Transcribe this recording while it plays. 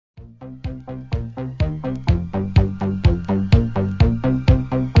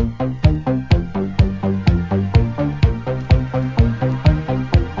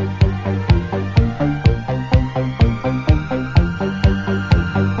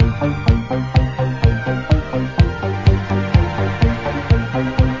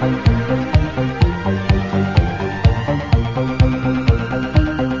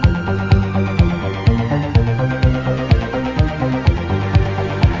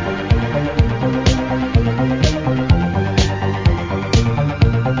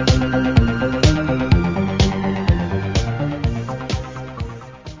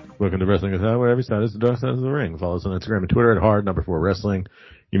wrestling is where every side is the dark side of the ring. Follow us on Instagram and Twitter at hard4wrestling.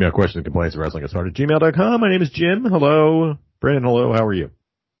 Email questions and complaints at wrestlingisHard@gmail.com. My name is Jim. Hello. Brandon, hello. How are you?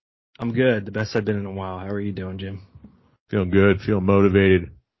 I'm good. The best I've been in a while. How are you doing, Jim? Feeling good. Feeling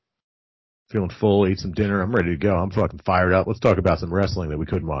motivated. Feeling full. Ate some dinner. I'm ready to go. I'm fucking fired up. Let's talk about some wrestling that we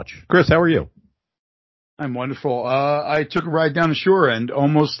couldn't watch. Chris, how are you? I'm wonderful. I took a ride down the shore and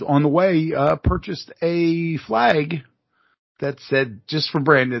almost on the way, purchased a flag that said, just for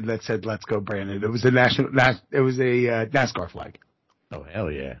Brandon, that said, "Let's go, Brandon." It was a NASCAR flag. Oh,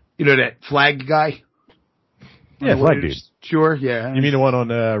 hell yeah. You know that flag guy? Yeah, flag dude. Sure, yeah. You mean the one on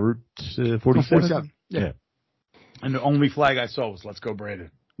Route 47? Yeah. And the only flag I saw was "Let's go,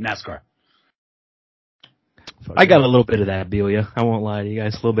 Brandon." NASCAR. I got a little bit of that memorabilia. I won't lie to you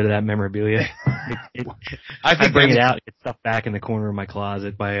guys. A little bit of that memorabilia. I bring it out, get stuff back in the corner of my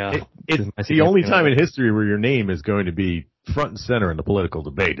closet. It's the only time in history where your name is going to be front and center in the political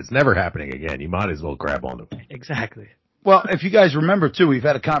debate. It's never happening again. You might as well grab onto it. Exactly. Well, if you guys remember too, we've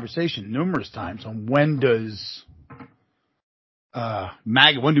had a conversation numerous times on when do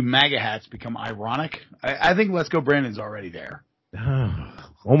MAGA hats become ironic? I think "Let's go, Brandon's" already there.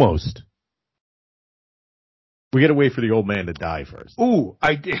 Almost. We got to wait for the old man to die first. Ooh,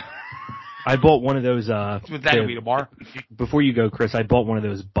 I did. I bought one of those. Would that be tomorrow? Before you go, Chris, I bought one of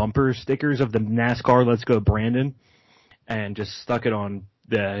those bumper stickers of the NASCAR "Let's go, Brandon," and just stuck it on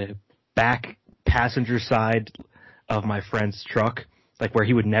the back passenger side of my friend's truck, like where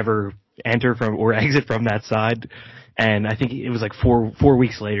he would never enter from or exit from that side. And I think it was like four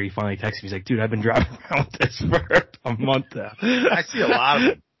weeks later, he finally texted me. He's like, "Dude, I've been driving around with this for a month now." I see a lot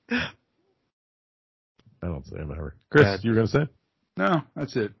of them. I don't say them ever. Chris, you were going to say? No,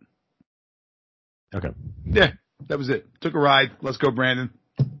 that's it. Okay. Yeah, that was it. Took a ride. Let's go, Brandon.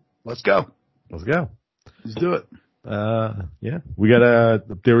 Let's go. Let's go. Let's do it. Yeah. We got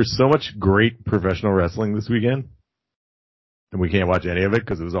there was so much great professional wrestling this weekend, and we can't watch any of it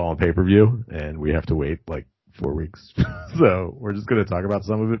because it was all on pay-per-view, and we have to wait like 4 weeks. So we're just going to talk about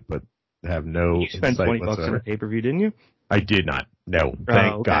some of it, but have no. You spent $20 on a pay-per-view, didn't you? I did not. No.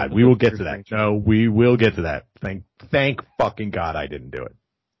 Thank God. We will get to that. No, we will get to that. Thank fucking God I didn't do it.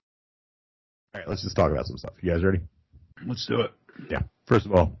 All right, let's just talk about some stuff. You guys ready? Let's do it. Yeah. First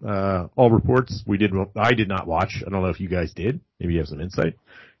of all reports I did not watch. I don't know if you guys did. Maybe you have some insight.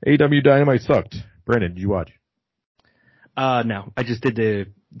 AEW Dynamite sucked. Brandon, did you watch? No. I just did the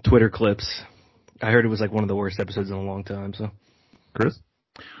Twitter clips. I heard it was like one of the worst episodes in a long time, so. Chris?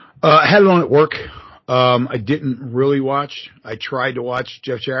 I had it on at work. I didn't really watch. I tried to watch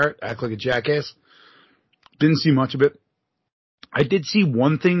Jeff Jarrett act like a jackass. Didn't see much of it. I did see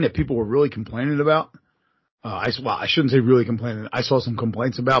one thing that people were really complaining about. I shouldn't say really complaining. I saw some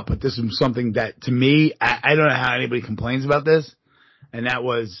complaints about, but this is something that to me, I don't know how anybody complains about this. And that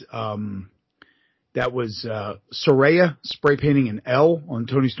was Saraya spray painting an L on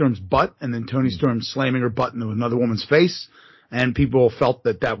Toni Storm's butt and then Toni Storm slamming her butt into another woman's face. And people felt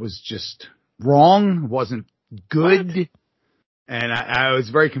that was just wrong, wasn't good. What? And I was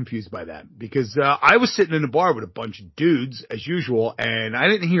very confused by that because I was sitting in a bar with a bunch of dudes as usual, and I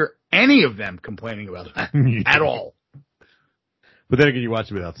didn't hear any of them complaining about that at all. But then again, you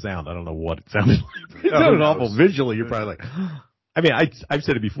watch it without sound. I don't know what it sounded like. It sounded awful visually. You're probably like, I mean, I've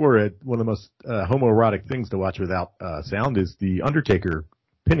said it before. One of the most homoerotic things to watch without sound is The Undertaker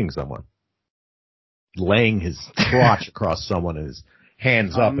pinning someone, laying his crotch across someone and his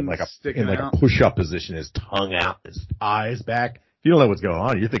hands up in like a push-up position, his tongue out, his eyes back. If you don't know what's going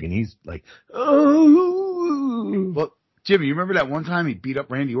on, you're thinking he's like, oh. Well, Jimmy, you remember that one time he beat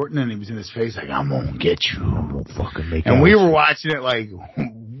up Randy Orton and he was in his face like, "I'm gonna get you. I'm gonna fucking make you." And we were watching it like,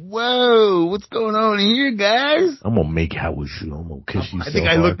 whoa, what's going on here, guys? I'm gonna make out with you. I'm gonna kiss you so hard. I think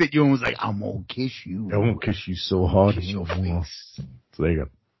I looked at you and was like, "I'm gonna kiss you. I'm gonna kiss you so hard in your face." So there you go.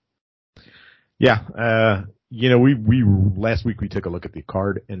 Yeah, we last week we took a look at the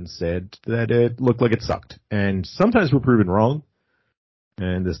card and said that it looked like it sucked. And sometimes we're proven wrong.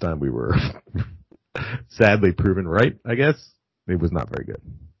 And this time we were sadly proven right, I guess. It was not very good.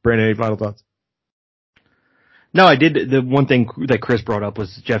 Brandon, any final thoughts? No, I did. The one thing that Chris brought up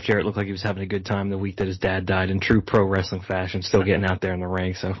was Jeff Jarrett looked like he was having a good time the week that his dad died in true pro wrestling fashion, still getting out there in the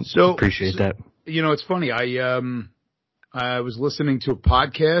ring. So appreciate that. You know, it's funny. I was listening to a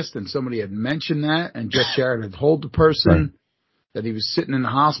podcast and somebody had mentioned that, and Jeff Jarrett had told the person that he was sitting in the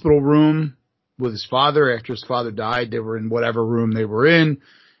hospital room with his father after his father died. They were in whatever room they were in,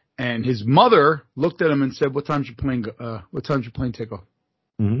 and his mother looked at him and said, "What time's your plane take off?"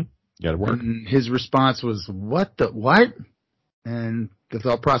 Mm-hmm. Got to work. And his response was, "What? And the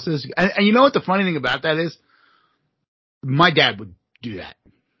thought process, and you know what the funny thing about that is? My dad would do that.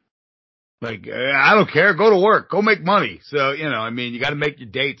 Like, I don't care. Go to work. Go make money. So, you got to make your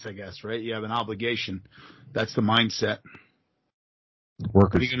dates, I guess, right? You have an obligation. That's the mindset.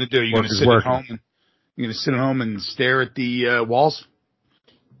 Workers. What are you going to do? You're going to sit at home and stare at the walls?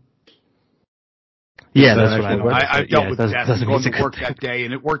 Yeah, that's what I do. I dealt with death and going to work that day,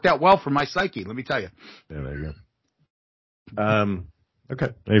 and it worked out well for my psyche, let me tell you. Yeah, there you go. Okay.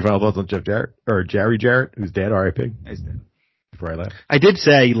 Any final thoughts on Jeff Jarrett? Or Jerry Jarrett, who's dead, R.I.P.? He's dead. Before I left. I did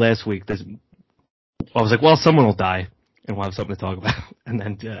say last week, I was like, well, someone will die, and we'll have something to talk about. And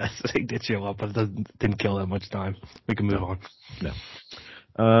then they did show up, but it didn't kill that much time. We can move on. No.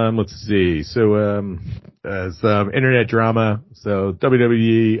 Let's see. So, some internet drama. So,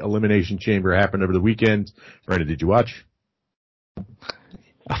 WWE Elimination Chamber happened over the weekend. Brandon, did you watch?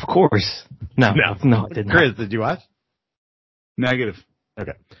 Of course. No, it didn't. Chris, did you watch? Negative.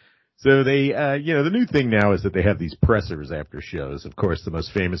 Okay. So they, the new thing now is that they have these pressers after shows. Of course, the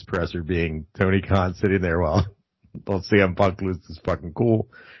most famous presser being Tony Khan sitting there while CM Punk loses fucking cool,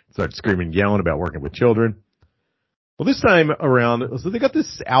 starts screaming, yelling about working with children. Well, this time around, so they got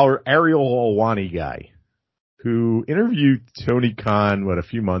this Ariel Helwani guy who interviewed Tony Khan, a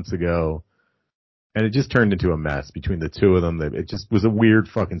few months ago, and it just turned into a mess between the two of them. It just was a weird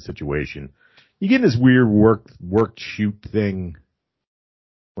fucking situation. You get in this weird work shoot thing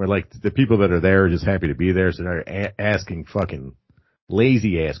where like the people that are there are just happy to be there, so they're asking fucking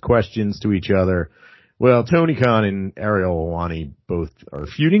lazy ass questions to each other. Well, Tony Khan and Ariel Helwani both are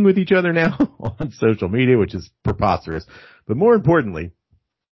feuding with each other now on social media, which is preposterous. But more importantly,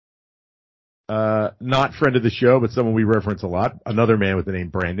 not friend of the show, but someone we reference a lot, another man with the name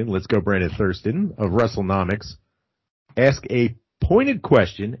Brandon, let's go Brandon Thurston of WrestleNomics, ask a pointed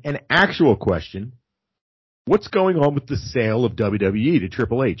question, an actual question. What's going on with the sale of WWE to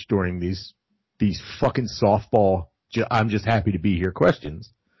Triple H during these fucking softball, I'm just happy to be here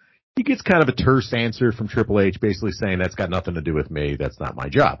questions? He gets kind of a terse answer from Triple H, basically saying that's got nothing to do with me. That's not my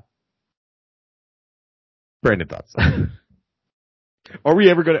job. Brandon, thoughts? The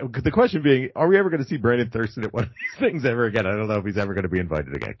question being, are we ever going to see Brandon Thurston at one of these things ever again? I don't know if he's ever going to be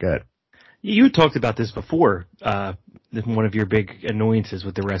invited again. Go ahead. You talked about this before. One of your big annoyances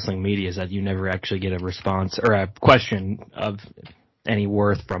with the wrestling media is that you never actually get a response or a question of any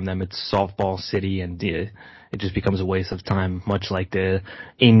worth from them. It's softball city, and it just becomes a waste of time, much like the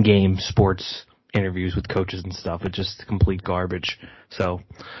in-game sports interviews with coaches and stuff. It's just complete garbage. So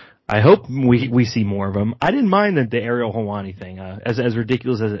I hope we see more of them. I didn't mind the Ariel Helwani thing. As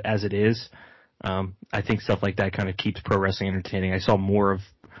ridiculous as it is, I think stuff like that kind of keeps pro wrestling entertaining. I saw more of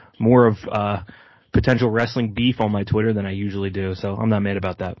potential wrestling beef on my Twitter than I usually do, so I'm not mad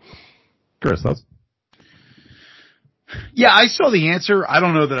about that. Chris, thoughts? Yeah, I saw the answer. I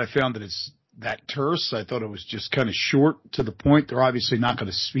don't know that I found that it's that terse. I thought it was just kind of short to the point. They're obviously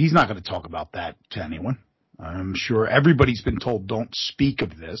he's not going to talk about that to anyone. I'm sure everybody's been told don't speak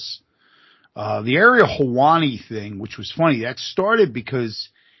of this. The Ariel Helwani thing, which was funny, that started because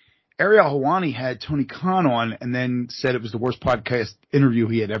Ariel Helwani had Tony Khan on and then said it was the worst podcast interview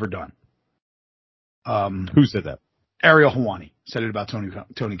he had ever done. Who said that? Ariel Helwani said it about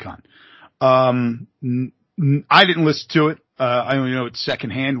Tony Khan. I didn't listen to it. I only know it's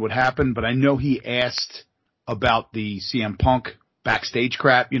secondhand what happened, but I know he asked about the CM Punk backstage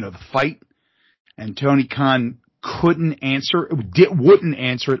crap, the fight, and Tony Khan wouldn't answer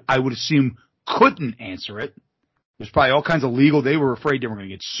it. I would assume couldn't answer it. There's probably all kinds of legal. They were afraid they were going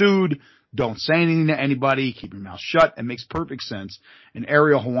to get sued. Don't say anything to anybody. Keep your mouth shut. It makes perfect sense. And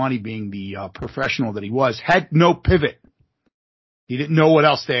Ariel Helwani, being the professional that he was, had no pivot. He didn't know what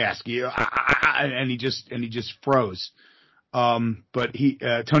else to ask. And he just froze. But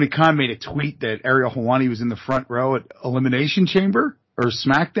Tony Khan made a tweet that Ariel Helwani was in the front row at Elimination Chamber or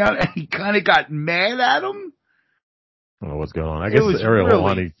SmackDown, and he kind of got mad at him. I don't know what's going on. I guess Ariel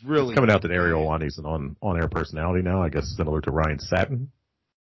Helwani, really it's coming out that Ariel Helwani's an on-air personality now, I guess similar to Ryan Satin,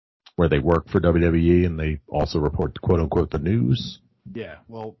 where they work for WWE and they also report, quote-unquote, the news. Yeah,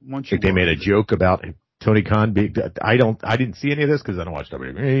 well, once you... they made a joke about Tony Khan being... I didn't see any of this because I don't watch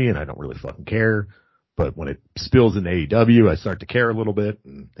WWE and I don't really fucking care. But when it spills in AEW, I start to care a little bit.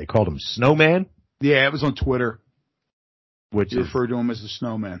 And they called him Snowman. Yeah, it was on Twitter. Which you referred to him as the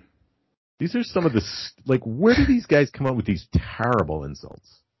Snowman. These are some of the, where do these guys come up with these terrible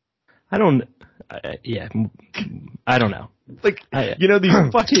insults? I don't know. These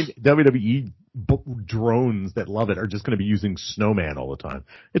fucking WWE drones that love it are just going to be using Snowman all the time.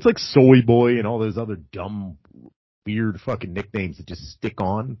 It's like Soy Boy and all those other dumb, weird fucking nicknames that just stick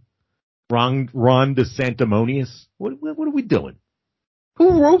on. Ron DeSantimonious. What are we doing?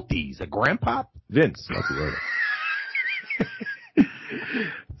 Who wrote these? A grandpa? Vince. That's who wrote it.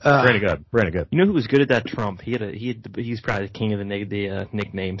 Brandon good. You know who was good at that? Trump. He's probably the king of the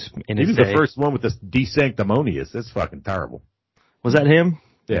nicknames in his He was day. the first one with this DeSanctimonious. That's fucking terrible. Was that him?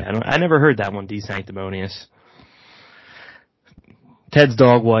 Yeah. I never heard that one, DeSanctimonious. Ted's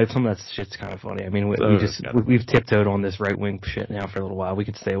dog wife. Some of that shit's kind of funny. I mean, we've tiptoed on this right wing shit now for a little while. We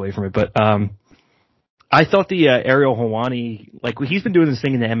could stay away from it, but I thought the Ariel Helwani, like he's been doing this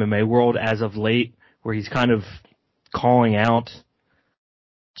thing in the MMA world as of late, where he's kind of calling out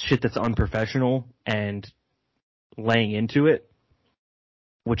shit that's unprofessional and laying into it,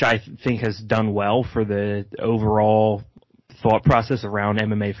 which I think has done well for the overall thought process around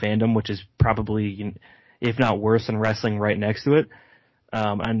MMA fandom, which is probably, if not worse than wrestling, right next to it.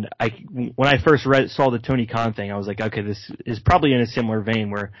 And when I first saw the Tony Khan thing, I was like, okay, this is probably in a similar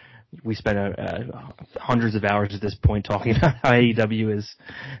vein where we spent hundreds of hours at this point talking about how AEW is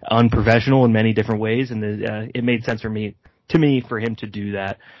unprofessional in many different ways, and it made sense to me for him to do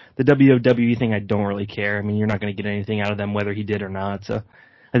that. The WWE thing, I don't really care. I mean, you're not going to get anything out of them whether he did or not. So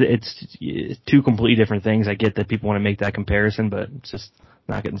it's two completely different things. I get that people want to make that comparison, but it's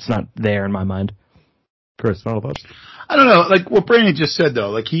not there in my mind. Chris, final thoughts? I don't know, like what Brandon just said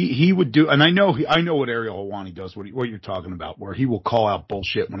though, like he would do, and I know what Ariel Helwani does, what you're talking about, where he will call out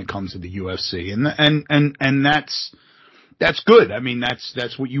bullshit when it comes to the UFC, and that's good. I mean,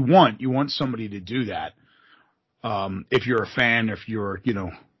 that's what you want. You want somebody to do that. If you're a fan, if you're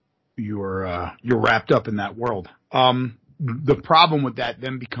wrapped up in that world. The problem with that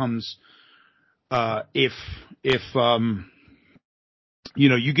then becomes, if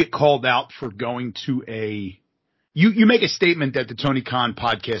you get called out for going to you make a statement that the Tony Khan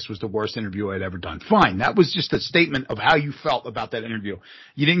podcast was the worst interview I'd ever done. Fine. That was just a statement of how you felt about that interview.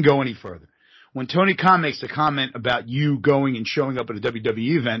 You didn't go any further. When Tony Khan makes a comment about you going and showing up at a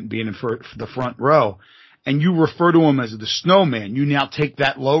WWE event and being in for the front row, and you refer to him as the snowman, you now take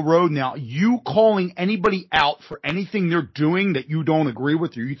that low road. Now, you calling anybody out for anything they're doing that you don't agree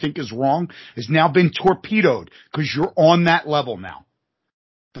with or you think is wrong has now been torpedoed because you're on that level now.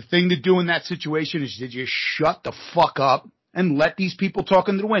 The thing to do in that situation is to just shut the fuck up and let these people talk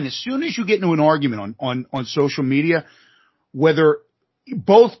into the wind. As soon as you get into an argument on social media, whether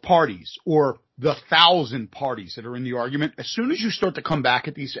both parties or the 1,000 parties that are in the argument, as soon as you start to come back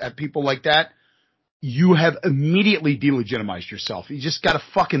at people like that, you have immediately delegitimized yourself. You just got to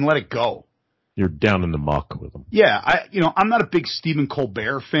fucking let it go. You're down in the muck with them. Yeah, I'm not a big Stephen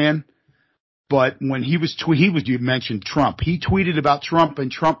Colbert fan. But when you mentioned Trump, he tweeted about Trump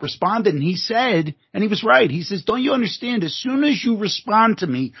and Trump responded and he said, and he was right. He says, don't you understand? As soon as you respond to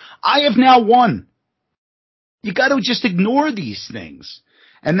me, I have now won. You got to just ignore these things.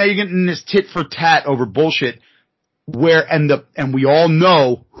 And now you're getting this tit for tat over bullshit and we all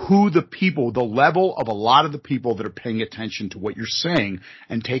know who the level of a lot of the people that are paying attention to what you're saying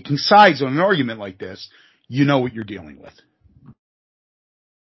and taking sides on an argument like this, you know what you're dealing with.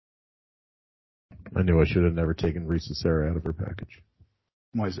 I knew I should have never taken Risa Sarah out of her package.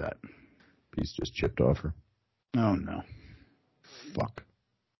 Why is that? Piece just chipped off her. Oh, no. Fuck.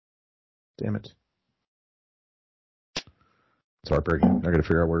 Damn it. It's heartbreaking. I gotta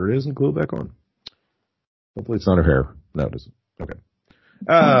figure out where it is and glue it back on. Hopefully it's not her hair. No, it isn't. Okay.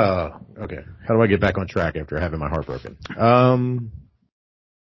 Okay. How do I get back on track after having my heart broken?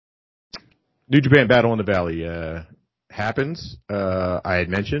 New Japan Battle in the Valley, happens. I had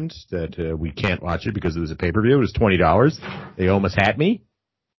mentioned that we can't watch it because it was a pay-per-view. It was $20. They almost had me.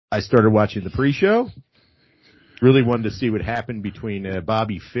 I started watching the pre-show. Really wanted to see what happened between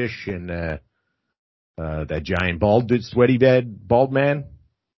Bobby Fish and that giant sweaty bald man.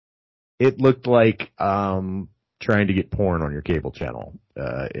 It looked like trying to get porn on your cable channel.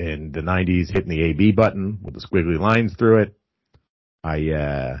 In the 90s, hitting the AB button with the squiggly lines through it.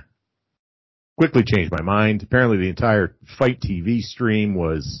 I quickly changed my mind. Apparently the entire Fight TV stream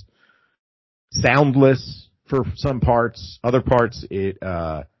was soundless for some parts. Other parts,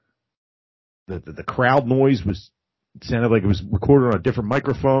 the crowd noise sounded like it was recorded on a different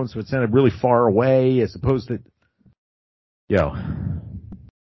microphone, so it sounded really far away as opposed to,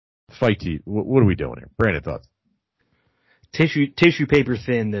 Fight TV. What are we doing here? Brandon, thoughts? Tissue paper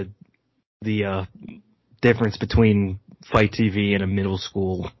thin, the difference between Fight TV and a middle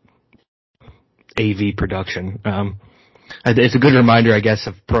school AV production. It's a good reminder, I guess,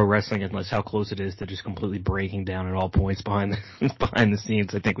 of pro wrestling, unless how close it is to just completely breaking down at all points behind the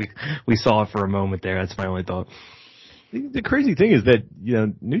scenes. I think we saw it for a moment there. That's my only thought. The crazy thing is that,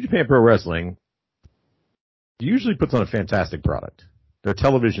 New Japan Pro Wrestling usually puts on a fantastic product. Their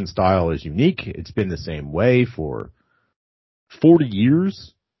television style is unique. It's been the same way for 40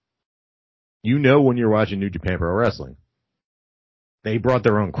 years. When you're watching New Japan Pro Wrestling. They brought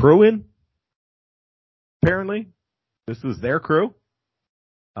their own crew in. Apparently, this was their crew.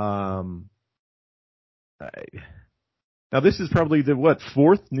 Now this is probably the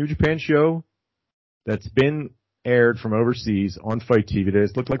fourth New Japan show that's been aired from overseas on Fight TV that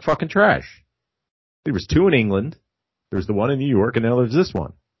has looked like fucking trash. There was 2 in England. There was the one in New York, and now there's this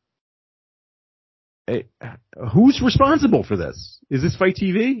one. Hey, who's responsible for this? Is this Fight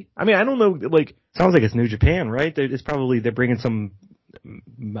TV? I mean, I don't know. Like, sounds like it's New Japan, right? They're bringing some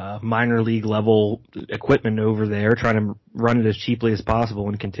minor league level equipment over there, trying to run it as cheaply as possible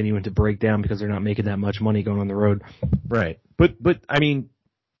and continuing to break down because they're not making that much money going on the road. Right. But I mean,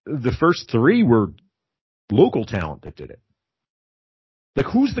 the first 3 were local talent that did it. Like,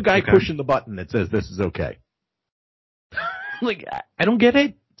 who's the guy pushing the button that says this is okay? Like, I don't get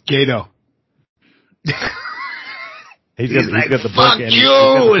it. Gato. He's got the fuck book and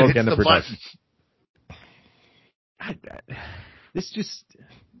you! he's got the book And and the button. production. This just...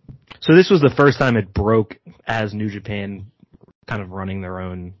 So this was the first time it broke as New Japan kind of running their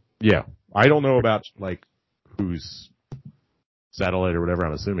own. Yeah. I don't know about, like, who's satellite or whatever.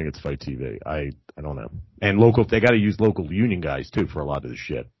 I'm assuming it's Fight TV. I don't know. And they gotta use local union guys, too, for a lot of this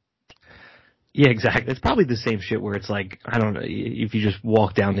shit. Yeah, exactly. It's probably the same shit where it's like, I don't know, if you just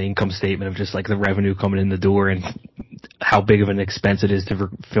walk down the income statement of just like the revenue coming in the door and how big of an expense it is to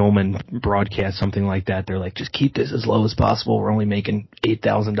film and broadcast something like that, they're like, just keep this as low as possible. We're only making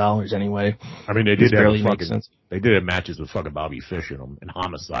 $8,000 anyway. I mean, they did They did have matches with fucking Bobby Fish in them and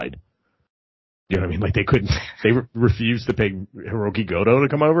Homicide. You know what I mean? Like, they refused to pay Hiroki Goto to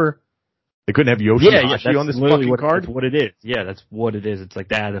come over. They couldn't have Yoshihashi on this fucking card? That's what it is. Yeah, that's what it is. It's like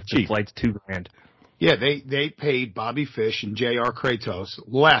that if the flight's $2,000. Yeah, they paid Bobby Fish and J.R. Kratos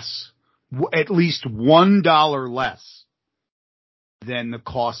less, at least $1 less than the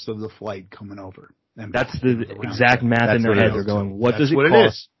cost of the flight coming over. And that's the exact math in their head. They're going, what does it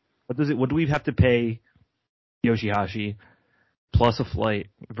cost? What do we have to pay Yoshihashi plus a flight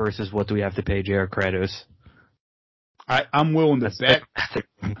versus what do we have to pay J.R. Kratos? I'm willing to bet.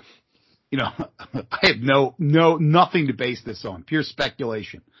 You know, I have nothing to base this on, pure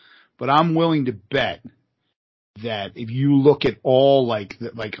speculation. But I'm willing to bet that if you look at all like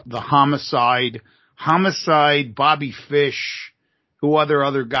the homicide, Bobby Fish, who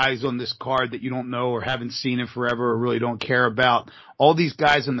other guys on this card that you don't know or haven't seen in forever or really don't care about, all these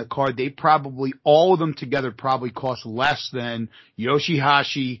guys on the card, all of them together probably cost less than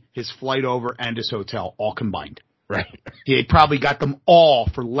Yoshihashi, his flight over, and his hotel, all combined. Right. He probably got them all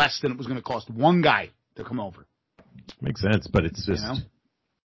for less than it was going to cost one guy to come over. Makes sense, but it's just,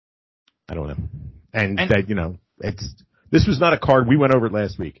 I don't know. And that, this was not a card. We went over it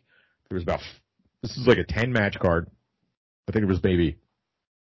last week. This is like a 10-match card. I think it was maybe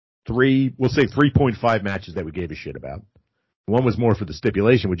 3.5 matches that we gave a shit about. One was more for the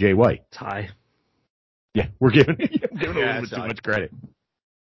stipulation with Jay White. It's high. Yeah, we're giving a little bit too much credit.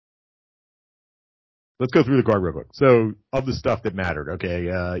 Let's go through the card real quick. So, of the stuff that mattered, okay,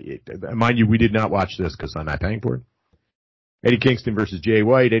 mind you, we did not watch this because I'm not paying for it. Eddie Kingston versus Jay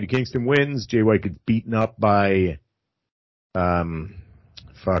White. Eddie Kingston wins. Jay White gets beaten up by,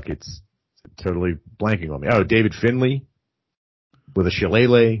 it's totally blanking on me. Oh, David Finlay with a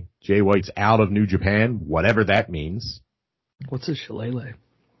shillelagh. Jay White's out of New Japan, whatever that means. What's a shillelagh?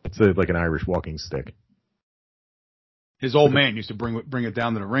 It's like an Irish walking stick. His old man used to bring it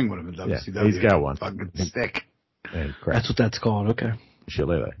down to the ring with him in WCW. Yeah, he's got one. Fucking stick. That's what that's called. Okay.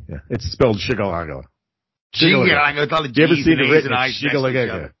 Shillelagh. Yeah, it's spelled Shigalaga. Shigalaga. Did you ever see the written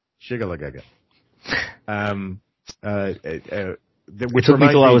Shigalaga? Shigalaga. It took me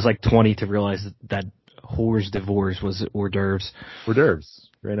till I was like 20 to realize that whore's divorce was hors d'oeuvres. Hors d'oeuvres.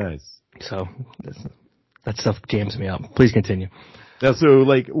 Very nice. So that stuff jams me up. Please continue. Now, so,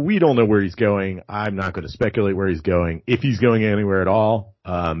 we don't know where he's going. I'm not going to speculate where he's going. If he's going anywhere at all,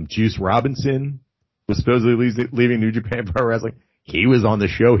 Juice Robinson was supposedly leaving New Japan Pro Wrestling. He was on the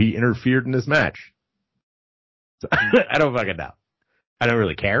show. He interfered in this match. So, I don't fucking know. I don't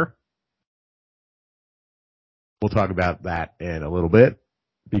really care. We'll talk about that in a little bit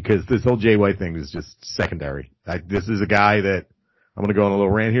because this whole Jay White thing is just secondary. This is a guy that, I'm going to go on a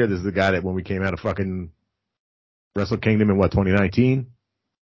little rant here. This is a guy that when we came out of fucking Wrestle Kingdom in 2019,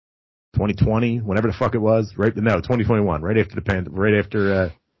 2020, whatever the fuck it was, 2021, right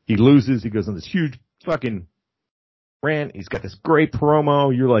after he loses, he goes on this huge fucking rant. He's got this great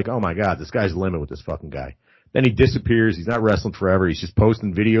promo. You're like, oh my God, this guy's the limit with this fucking guy. Then he disappears. He's not wrestling forever. He's just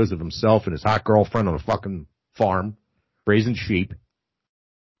posting videos of himself and his hot girlfriend on a fucking farm, raising sheep.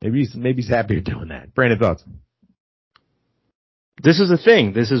 Maybe he's happier doing that. Brandon, thoughts? This is a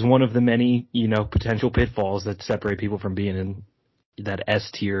thing. This is one of the many, potential pitfalls that separate people from being in that S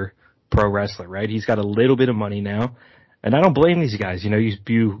tier pro wrestler, right? He's got a little bit of money now, and I don't blame these guys. You know,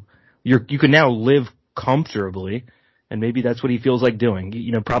 you can now live comfortably, and maybe that's what he feels like doing.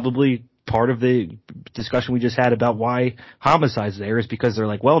 You know, probably part of the discussion we just had about why Homicide's there is because they're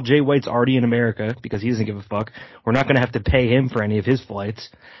like, well, Jay White's already in America because he doesn't give a fuck. We're not going to have to pay him for any of his flights.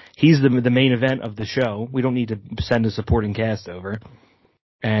 He's the main event of the show. We don't need to send a supporting cast over.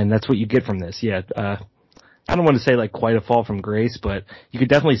 And that's what you get from this. Yeah. I don't want to say like quite a fall from grace, but you could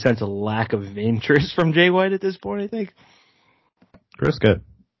definitely sense a lack of interest from Jay White at this point, I think. Chris, good.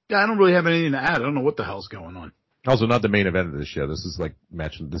 Yeah, I don't really have anything to add. I don't know what the hell's going on. Also, not the main event of this show. This is like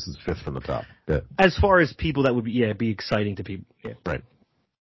this is fifth from the top. Yeah. As far as people that would be exciting to people. Yeah. Right.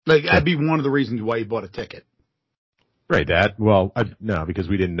 Like, that'd be one of the reasons why you bought a ticket. Right, that. Well, no, because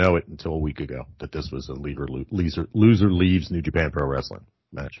we didn't know it until a week ago that this was a loser leaves New Japan Pro Wrestling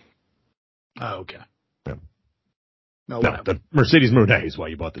match. Oh, okay. Yeah. No, the Mercedes Moné is why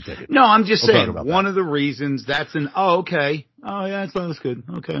you bought the ticket. No, I'm just We'll saying, one of the reasons that's okay. Oh, yeah, that's good.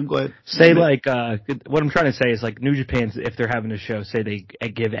 Okay, I'm glad. Say like, what I'm trying to say is like New Japan's, if they're having a show, say they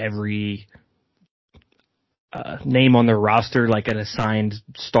give every name on their roster like an assigned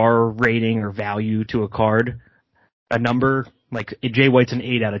star rating or value to a card, a number, like Jay White's an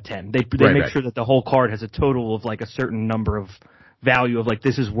 8 out of 10. They make sure that the whole card has a total of like a certain number of value of like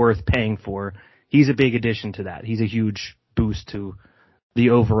this is worth paying for. He's a big addition to that. He's a huge boost to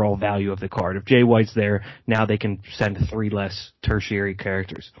the overall value of the card. If Jay White's there, now they can send 3 less tertiary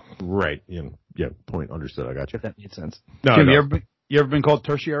characters. Right. Yeah. Point understood. I got you. If that made sense. No, Jim, no. you ever been called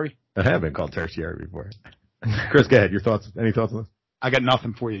tertiary? I have been called tertiary before. Chris, go ahead. Your thoughts? Any thoughts on this? I got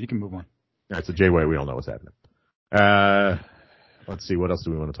nothing for you. You can move on. All right. So Jay White, we all know what's happening. Let's see. What else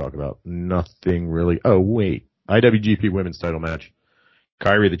do we want to talk about? Nothing really. Oh, wait. IWGP Women's Title match.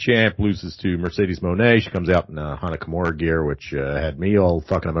 Kairi the champ loses to Mercedes Moné. She comes out in Hana Kimura gear, which had me all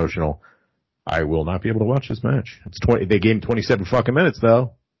fucking emotional. I will not be able to watch this match. They gave him 27 fucking minutes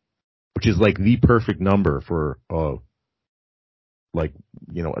though, which is like the perfect number for a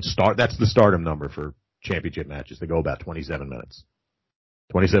start. That's the stardom number for championship matches. They go about 27 minutes.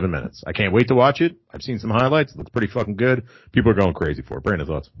 27 minutes. I can't wait to watch it. I've seen some highlights. It looks pretty fucking good. People are going crazy for it. Brandon,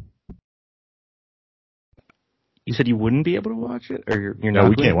 thoughts? You said you wouldn't be able to watch it, or you're not? No,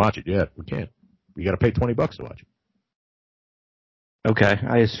 we can't watch it yet. We can't. You got to pay $20 to watch it. Okay,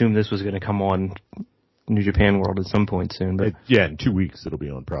 I assume this was going to come on New Japan World at some point soon, but in 2 weeks it'll be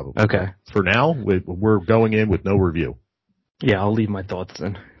on probably. Okay. For now, we're going in with no review. Yeah, I'll leave my thoughts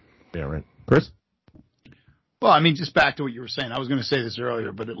then. Yeah, right. Chris? Well, I mean, just back to what you were saying. I was going to say this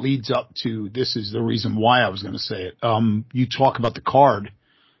earlier, but it leads up to this is the reason why I was going to say it. You talk about the card.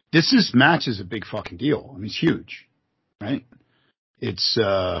 This match is a big fucking deal. I mean, it's huge, right? It's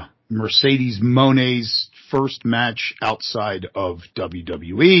Mercedes Moné's first match outside of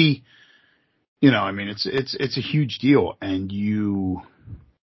WWE. You know, I mean, it's a huge deal, and you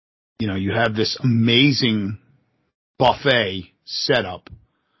have this amazing buffet set up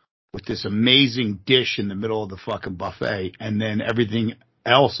with this amazing dish in the middle of the fucking buffet, and then everything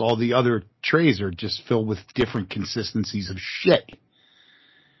else, all the other trays are just filled with different consistencies of shit.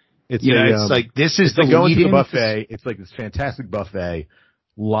 It's it's like this is the going to the lead-in buffet. It's like this fantastic buffet,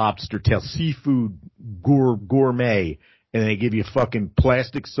 lobster tail, seafood gourmet, and they give you fucking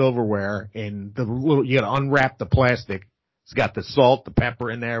plastic silverware and you got to unwrap the plastic. It's got the salt, the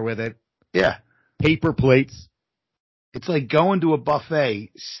pepper in there with it. Yeah, paper plates. It's like going to a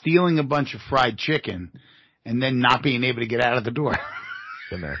buffet, stealing a bunch of fried chicken, and then not being able to get out of the door.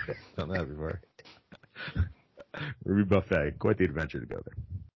 Been there, done that before. Ruby Buffet, quite the adventure to go there.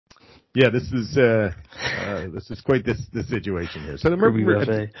 Yeah, this is quite this situation here. So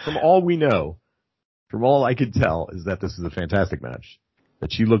from all we know, from all I could tell, is that this is a fantastic match.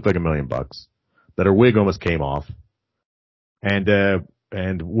 That she looked like $1 million. That her wig almost came off, and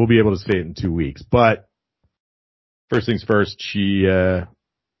we'll be able to see it in 2 weeks. But first things first, she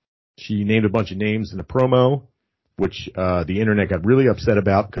named a bunch of names in the promo, which the internet got really upset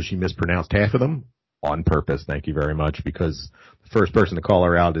about because she mispronounced half of them. On purpose, thank you very much, because the first person to call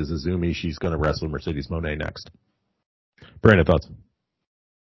her out is Azumi. She's going to wrestle Mercedes Moné next. Brandon, thoughts?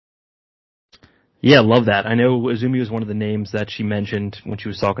 Yeah, love that. I know Azumi was one of the names that she mentioned when she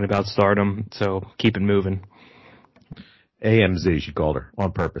was talking about Stardom, so keep it moving. AMZ, she called her,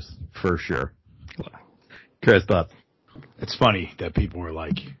 on purpose, for sure. Chris, thoughts? It's funny that people were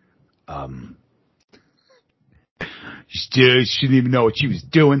like, she didn't even know what she was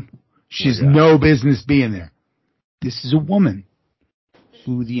doing. She's no business being there. This is a woman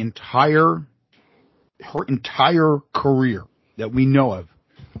who her entire career that we know of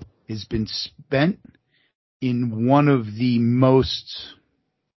has been spent in one of the most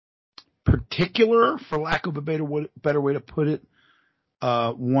particular, for lack of a better way to put it,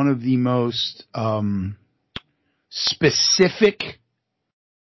 one of the most specific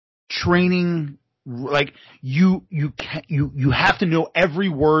training. Like you have to know every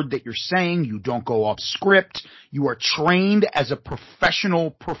word that you're saying. You don't go off script. You are trained as a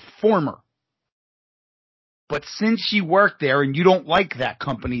professional performer. But since she worked there and you don't like that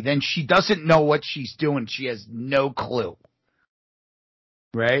company, then she doesn't know what she's doing. She has no clue.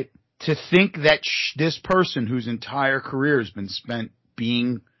 Right? To think that this person whose entire career has been spent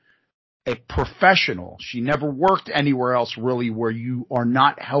being a professional, she never worked anywhere else really where you are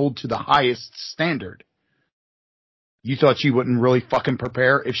not held to the highest standard. You thought she wouldn't really fucking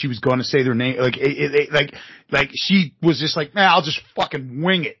prepare if she was going to say their name? Like she was just like, man, I'll just fucking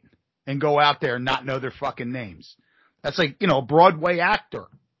wing it and go out there and not know their fucking names. That's like, a Broadway actor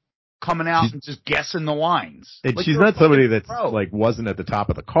coming out and just guessing the lines. And like she's not somebody that's like wasn't at the top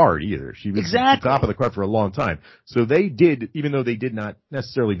of the card either. She was at the top of the card for a long time. So they did, even though they did not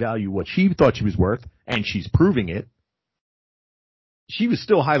necessarily value what she thought she was worth, and she's proving it, she was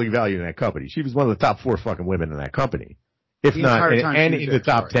still highly valued in that company. She was one of the top 4 fucking women in that company. If not, and in the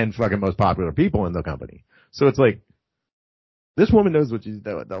top 10 fucking most popular people in the company. So it's like, this woman knows what she's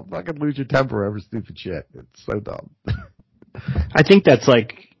doing. Don't fucking lose your temper over stupid shit. It's so dumb. I think that's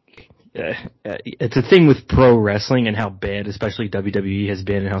like, it's a thing with pro wrestling and how bad, especially WWE has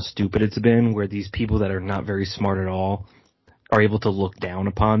been and how stupid it's been, where these people that are not very smart at all are able to look down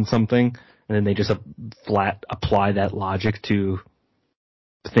upon something, and then they just flat apply that logic to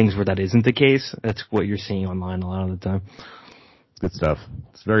things where that isn't the case. That's what you're seeing online a lot of the time. Good stuff.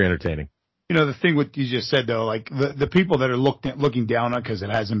 It's very entertaining. The thing what you just said though, like the people that are looking down on because it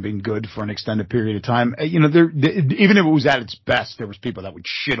hasn't been good for an extended period of time, even if it was at its best, there was people that would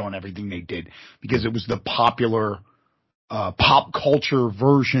shit on everything they did because it was the popular pop culture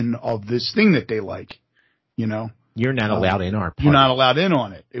version of this thing that they like. You're not allowed in our party. You're not allowed in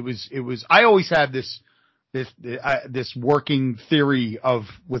on it. It was. I always had this working theory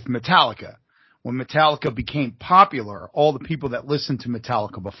with Metallica. When Metallica became popular, all the people that listened to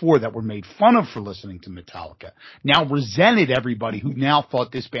Metallica before that were made fun of for listening to Metallica now resented everybody who now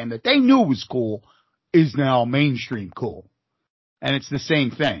thought this band that they knew was cool is now mainstream cool. And it's the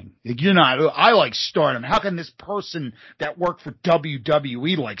same thing. Like, I like Stardom. How can this person that worked for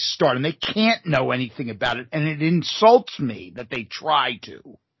WWE like Stardom? They can't know anything about it. And it insults me that they try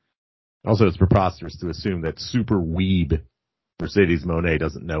to. Also, it's preposterous to assume that super weeb Mercedes Moné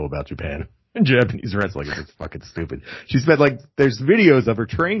doesn't know about Japan. And Japanese wrestling is just fucking stupid. She spent there's videos of her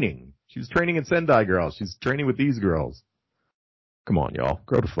training. She was training in Sendai Girls. She's training with these girls. Come on, y'all.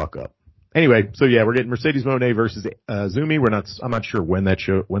 Grow the fuck up. Anyway, so yeah, we're getting Mercedes Moné versus Azumi. I'm not sure when that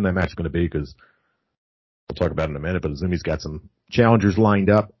match is going to be because we'll talk about it in a minute, but Azumi's got some challengers lined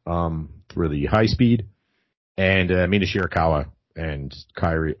up, for the high speed. And, Mina Shirakawa and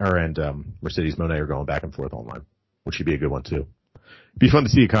Mercedes Moné are going back and forth online, which should be a good one too. It'd be fun to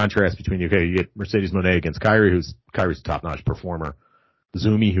see a contrast between you get Mercedes Moné against Kairi, Kairi's a top-notch performer,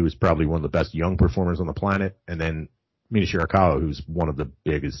 Zumi, who is probably one of the best young performers on the planet, and then Mina Shirakawa, who's one of the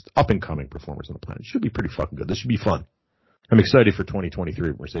biggest up-and-coming performers on the planet. It should be pretty fucking good. This should be fun. I'm excited for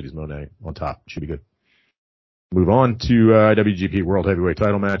 2023 with Mercedes Moné on top. It should be good. Move on to WGP World Heavyweight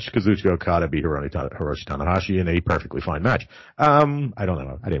Title match. Kazuchika Okada beat Hiroshi Tanahashi in a perfectly fine match. I don't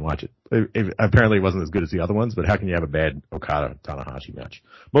know. I didn't watch it. Apparently it wasn't as good as the other ones, but how can you have a bad Okada-Tanahashi match?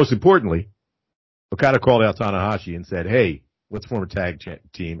 Most importantly, Okada called out Tanahashi and said, hey, let's form a tag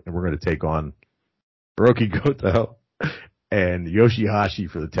team, and we're going to take on Hiroki Goto and Yoshihashi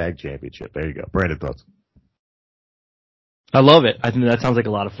for the tag championship. There you go. Brandon, thoughts? I love it. I think that sounds like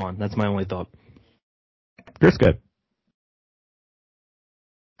a lot of fun. That's my only thought. Chris, good.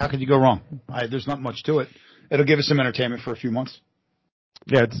 How could you go wrong? There's not much to it. It'll give us some entertainment for a few months.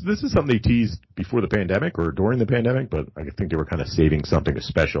 Yeah, this is something they teased before the pandemic or during the pandemic, but I think they were kind of saving something as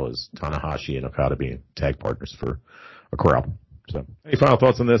special as Tanahashi and Okada being tag partners for a crowd. So, any final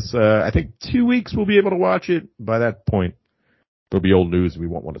thoughts on this? I think 2 weeks we'll be able to watch it. By that point, there'll be old news. We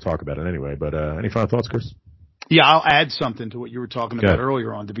won't want to talk about it anyway. But any final thoughts, Chris? Yeah, I'll add something to what you were talking about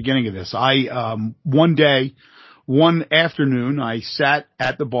earlier on the beginning of this. One afternoon, I sat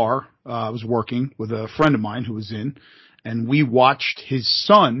at the bar. I was working with a friend of mine who was in, and we watched his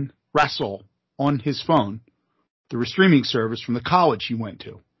son wrestle on his phone through a streaming service from the college he went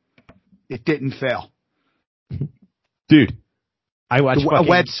to. It didn't fail. Dude, I watch a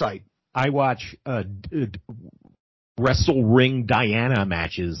website. I watch Wrestle Ring Diana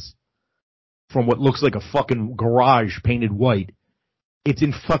matches from what looks like a fucking garage painted white. It's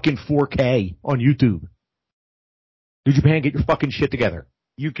in fucking 4K on YouTube. New Japan, get your fucking shit together.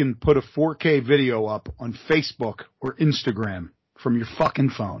 You can put a 4K video up on Facebook or Instagram from your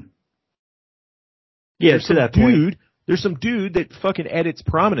fucking phone. Yeah, to that point. There's some dude that fucking edits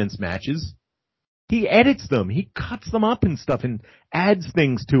Prominence matches. He edits them. He cuts them up and stuff and adds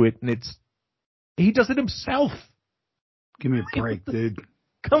things to it, and he does it himself. Give me a break, dude.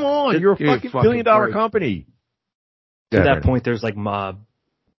 Come on, you're a fucking billion-dollar company. To that point, there's like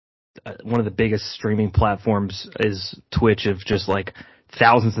one of the biggest streaming platforms is Twitch, of just like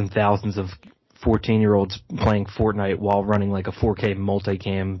thousands and thousands of 14-year-olds playing Fortnite while running like a 4K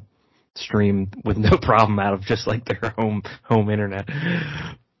multicam stream with no problem out of just like their home internet.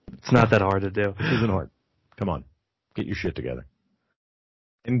 It's not that hard to do. It isn't hard. Come on, get your shit together.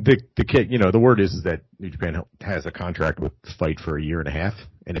 And the kid, the word is that New Japan has a contract with Fight for a year and a half,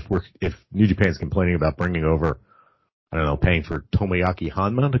 and if New Japan's complaining about bringing over, I don't know, paying for Tomoyaki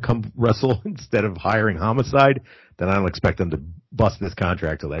Hanma to come wrestle instead of hiring Homicide, then I don't expect them to bust this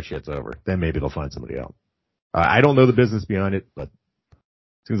contract till that shit's over. Then maybe they'll find somebody else. I don't know the business behind it, but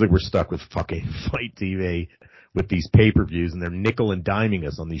it seems like we're stuck with fucking Fight TV with these pay-per-views, and they're nickel and diming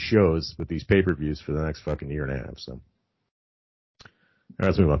us on these shows with these pay-per-views for the next fucking year and a half. So, all right,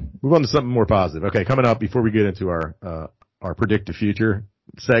 let's move on. Move on to something more positive. Okay, coming up before we get into our Predict the Future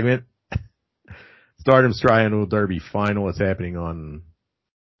segment, Stardom's Triangle Derby final is happening on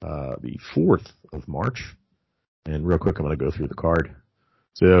the 4th of March. And real quick, I'm going to go through the card.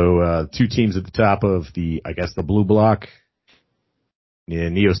 So, two teams at the top of the blue block.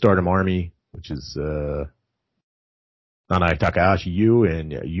 Neo Stardom Army, which is Nanae Takahashi Yu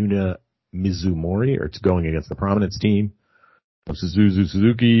and Yuna Mizumori, it's going against the Prominence team of Suzuki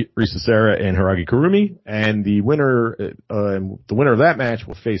Suzuki, Risa Sera, and Hiragi Kurumi. And the winner of that match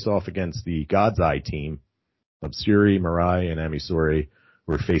will face off against the God's Eye team of Syuri, Mirai, and Amisori,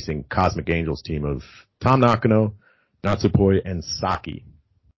 who are facing Cosmic Angels team of Tom Nakano, Natsupoi, and Saki.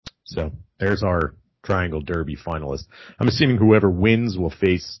 So there's our Triangle Derby finalist. I'm assuming whoever wins will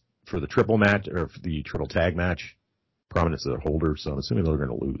face for the triple match or for the triple tag match. Prominence is the holder, so I'm assuming they're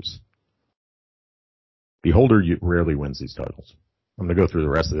going to lose. The holder rarely wins these titles. I'm going to go through the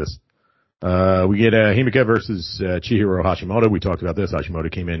rest of this. We get Himeka versus Chihiro Hashimoto. We talked about this.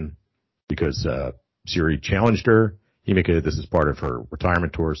 Hashimoto came in because Syuri challenged her. Himeka, this is part of her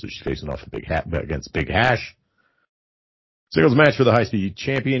retirement tour, so she's facing off against Big Hash. Singles match for the High Speed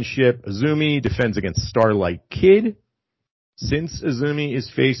Championship. Azumi defends against Starlight Kid. Since Azumi is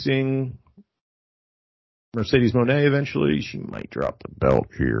facing Mercedes Moné eventually, she might drop the belt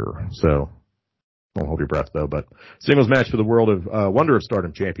here. So don't hold your breath though. But singles match for the World of Wonder of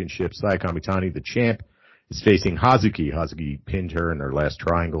Stardom Championship. Sayaka Mitani, the champ, is facing Hazuki. Hazuki pinned her in their last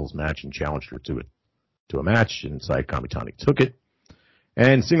Triangles match and challenged her to a match, and Sayaka Mitani took it.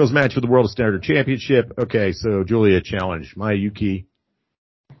 And singles match for the World of Standard Championship. Okay, so Julia challenged Mayuki.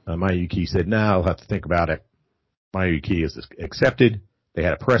 Mayuki said, no, I'll have to think about it. Mayuki is accepted. They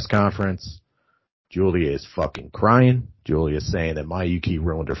had a press conference. Julia is fucking crying. Julia is saying that Mayuki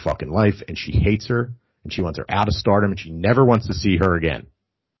ruined her fucking life, and she hates her, and she wants her out of Stardom, and she never wants to see her again.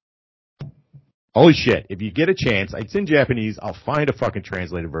 Holy shit. If you get a chance, it's in Japanese. I'll find a fucking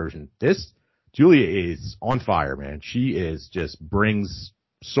translated version. Julia is on fire, man. She brings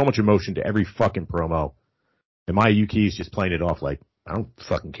so much emotion to every fucking promo. And Mayuki is just playing it off like, I don't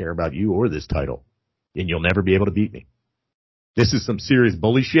fucking care about you or this title. And you'll never be able to beat me. This is some serious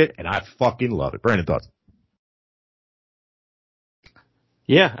bully shit, and I fucking love it. Brandon, thoughts?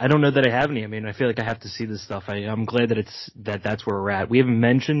 Yeah, I don't know that I have any. I mean, I feel like I have to see this stuff. I'm glad that that's where we're at. We haven't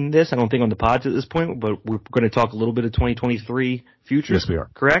mentioned this, I don't think, on the pods at this point, but we're going to talk a little bit of 2023 future. Yes, we are.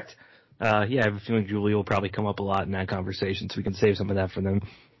 Correct? Yeah, I have a feeling Julia will probably come up a lot in that conversation, so we can save some of that for them.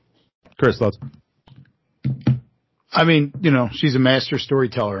 Chris, thoughts? I mean, she's a master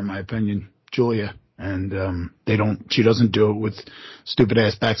storyteller, in my opinion, Julia. And she doesn't do it with stupid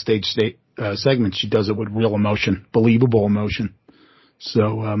ass backstage segments. She does it with real emotion, believable emotion.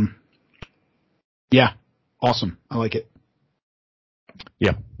 So, yeah, awesome. I like it.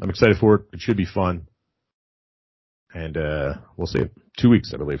 Yeah, I'm excited for it. It should be fun. And we'll see it. 2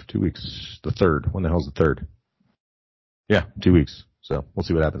 weeks, I believe. 2 weeks. The 3rd. When the hell's the 3rd? Yeah, 2 weeks. So we'll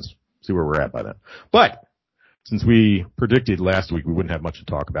see what happens. See where we're at by then. But since we predicted last week we wouldn't have much to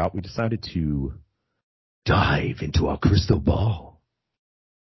talk about, we decided to dive into our crystal ball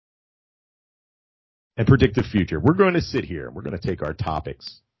and predict the future. We're going to sit here and we're going to take our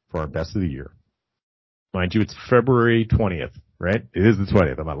topics for our best of the year. Mind you, it's February 20th, right? It is the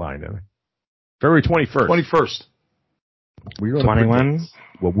 20th. I'm not lying, am I? February 21st. 21st. We're going 21. To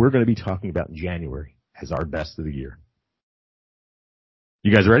what we're going to be talking about in January as our best of the year.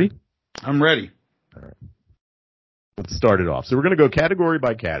 You guys ready? I'm ready. All right. Let's start it off. So we're going to go category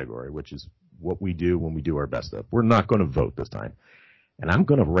by category, which is what we do when we do our best of. We're not going to vote this time. And I'm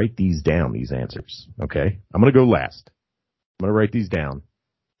going to write these down, these answers. Okay? I'm going to go last. I'm going to write these down.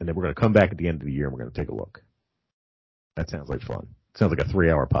 And then we're going to come back at the end of the year and we're going to take a look. That sounds like fun. Sounds like a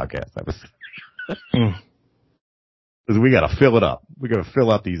 3-hour podcast. Because we got to fill it up. We got to fill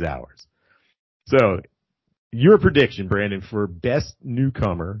up these hours. So your prediction, Brandon, for best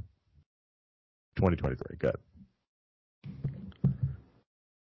newcomer 2023. Good.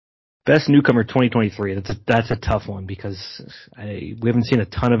 Best newcomer 2023. That's a tough one because we haven't seen a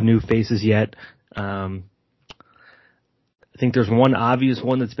ton of new faces yet. I think there's one obvious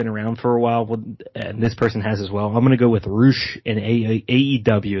one that's been around for a while, and this person has as well. I'm going to go with Roosh in AEW.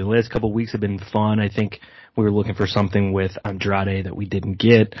 The last couple of weeks have been fun. I think we were looking for something with Andrade that we didn't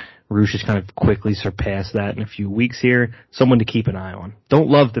get. Roosh has kind of quickly surpassed that in a few weeks here. Someone to keep an eye on. Don't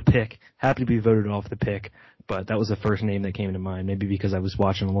love the pick. Happy to be voted off the pick. But that was the first name that came to mind, maybe because I was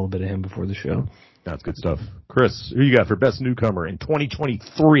watching a little bit of him before the show. That's good stuff. Chris, who you got for best newcomer in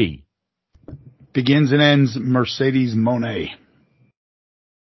 2023? Begins and ends Mercedes Moné.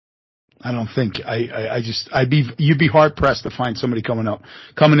 I don't think you'd be hard pressed to find somebody coming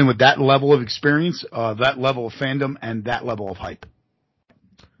in with that level of experience, that level of fandom, and that level of hype.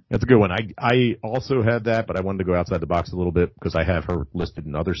 That's a good one. I also had that, but I wanted to go outside the box a little bit because I have her listed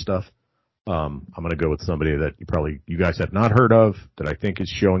in other stuff. I'm going to go with somebody that you guys have not heard of that I think is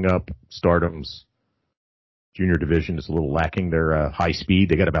showing up. Stardom's junior division is a little lacking their high speed.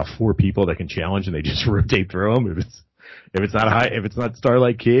 They got about 4 people that can challenge, and they just rotate through them. If it's not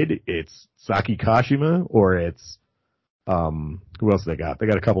Starlight Kid, it's Saki Kashima, or it's who else they got? They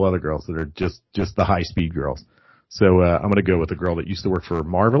got a couple other girls that are just the high speed girls. So I'm going to go with a girl that used to work for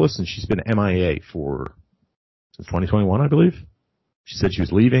Marvelous, and she's been MIA since 2021, I believe. She said she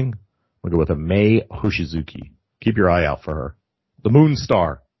was leaving. I'm going to go with a Mei Hoshizuki. Keep your eye out for her. The Moon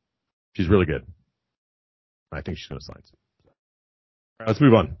Star. She's really good. I think she's going to sign soon. All right, let's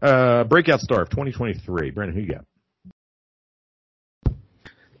move on. Breakout star of 2023. Brandon, who you got?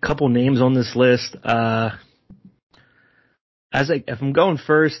 Couple names on this list. If I'm going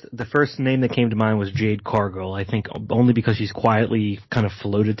first, the first name that came to mind was Jade Cargill. I think only because she's quietly kind of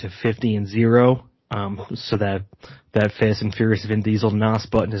floated to 50-0. So that Fast and Furious Vin Diesel NOS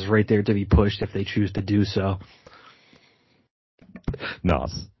button is right there to be pushed if they choose to do so.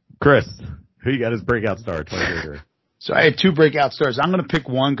 NOS. Chris, who you got as breakout star 2023? So I had 2 breakout stars. I'm going to pick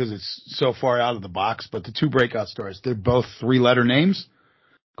one because it's so far out of the box, but the 2 breakout stars, they're both 3-letter names.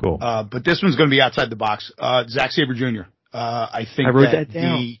 Cool. But this one's going to be outside the box. Zack Sabre Jr. I think I wrote that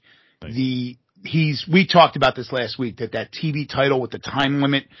down. We talked about this last week, that TV title with the time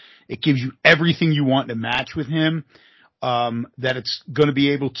limit, it gives you everything you want in a match with him. That it's going to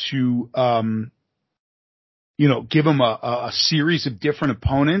be able to, give him a series of different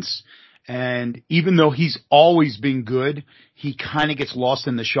opponents. And even though he's always been good, he kind of gets lost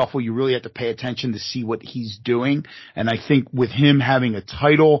in the shuffle. You really have to pay attention to see what he's doing. And I think with him having a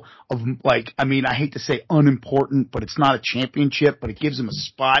title of I hate to say unimportant, but it's not a championship, but it gives him a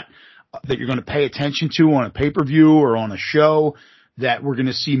spot that you're going to pay attention to on a pay-per-view or on a show, that we're going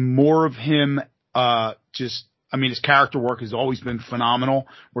to see more of him. His character work has always been phenomenal.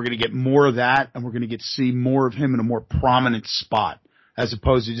 We're going to get more of that, and we're going to get to see more of him in a more prominent spot, as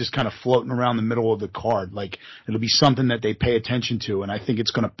opposed to just kind of floating around the middle of the card. Like, it'll be something that they pay attention to, and I think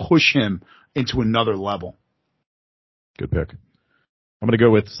it's going to push him into another level. Good pick. I'm going to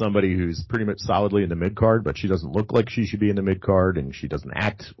go with somebody who's pretty much solidly in the mid-card, but she doesn't look like she should be in the mid-card, and she doesn't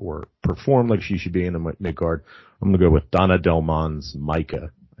act or perform like she should be in the mid-card. I'm going to go with Donna Delmon's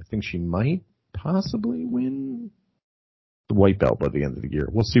Micah. I think she might possibly win the white belt by the end of the year.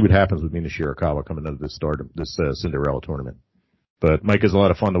 We'll see what happens with Mina Shirakawa coming out of this Cinderella tournament. But Micah's a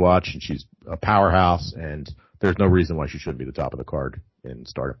lot of fun to watch, and she's a powerhouse, and there's no reason why she shouldn't be the top of the card in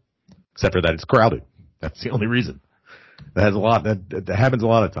Stardom, except for that it's crowded. That's the only reason. That happens a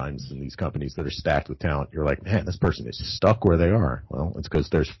lot of times in these companies that are stacked with talent. You're like, man, this person is stuck where they are. Well, it's because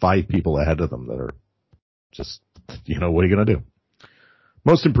there's 5 people ahead of them that are just, what are you going to do?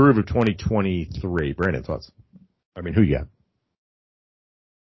 Most improved of 2023. Brandon, thoughts? Who you got?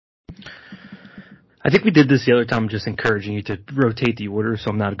 I think we did this the other time, just encouraging you to rotate the order,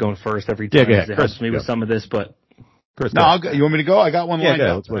 so I'm not going first every time. Yeah, it helps me with some of this, but. Chris, no, you want me to go? I got one lined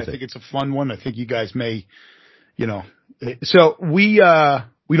up. I think it's a fun one. I think you guys may, So we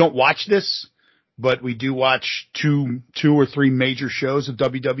don't watch this, but we do watch two or three major shows of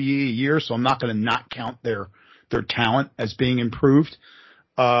WWE a year, so I'm not going to not count their talent as being improved.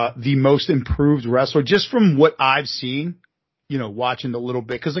 The most improved wrestler, just from what I've seen, watching the little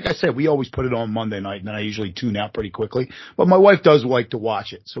bit. Cause like I said, we always put it on Monday night and then I usually tune out pretty quickly. But my wife does like to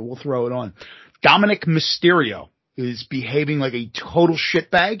watch it. So we'll throw it on. Dominic Mysterio is behaving like a total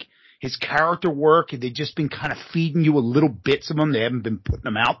shitbag. His character work, they've just been kind of feeding you a little bits of him. They haven't been putting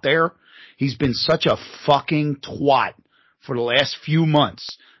them out there. He's been such a fucking twat for the last few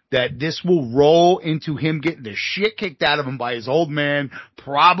months that this will roll into him getting the shit kicked out of him by his old man,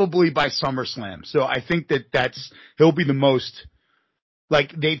 probably by SummerSlam. So I think he'll be the most,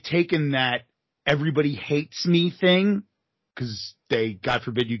 like, they've taken that everybody hates me thing, because God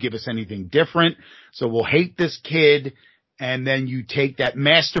forbid you give us anything different. So we'll hate this kid. And then you take that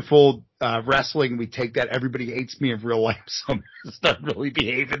masterful wrestling, we take that everybody hates me in real life, so I'm gonna start really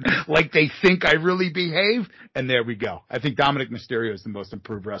behaving like they think I really behave, and there we go. I think Dominic Mysterio is the most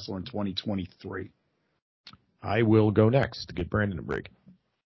improved wrestler in 2023. I will go next to get Brandon a break.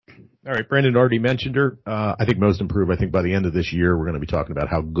 All right, Brandon already mentioned her. I think most improved. I think by the end of this year, we're going to be talking about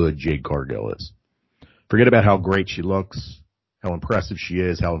how good Jade Cargill is. Forget about how great she looks, how impressive she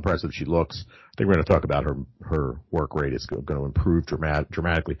is, how impressive she looks. I think we're going to talk about her work rate is going to improve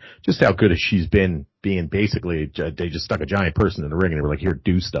dramatically. Just how good she's been being basically, they just stuck a giant person in the ring and they were like, here,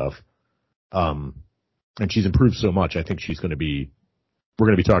 do stuff. And she's improved so much. I think we're going to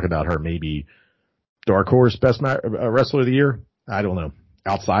be talking about her maybe dark horse best wrestler of the year. I don't know.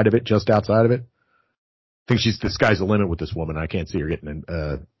 Just outside of it. I think the sky's the limit with this woman. I can't see her getting,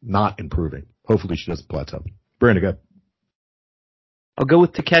 not improving. Hopefully she doesn't plateau. Brandon, go. I'll go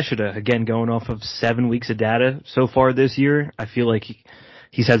with Takeshita, again, going off of 7 weeks of data so far this year. I feel like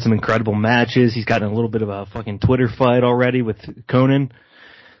he's had some incredible matches. He's gotten a little bit of a fucking Twitter fight already with Conan.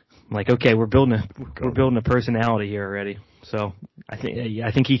 I'm like, okay, we're building a personality here already. So I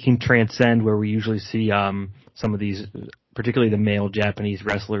think he can transcend where we usually see some of these, particularly the male Japanese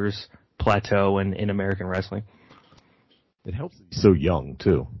wrestlers, plateau in American wrestling. It helps that he's so young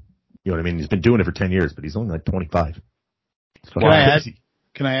too. You know what I mean? He's been doing it for 10 years, but he's only like 25. Can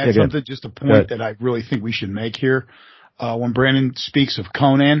I add something? Just a point that I really think we should make here. When Brandon speaks of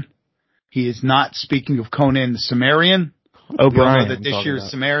Conan, he is not speaking of Conan the Cimmerian. O'Brien. That this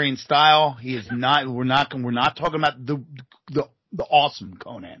year's Cimmerian style. He is not. We're not talking about the awesome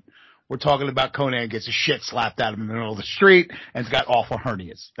Conan. We're talking about Conan gets a shit slapped out of him in the middle of the street and has got awful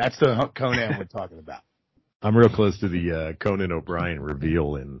hernias. That's the Conan we're talking about. I'm real close to the Conan O'Brien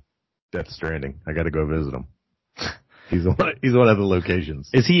reveal in Death Stranding. I got to go visit him. He's one of the locations.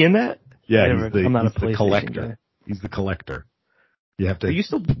 Is he in that? Yeah, I'm not a the collector. Guy. He's the collector. You have to. Do you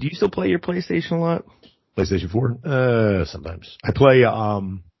still play your PlayStation a lot? PlayStation 4? Sometimes. I play,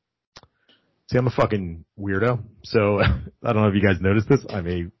 see, I'm a fucking weirdo. So, I don't know if you guys noticed this. I'm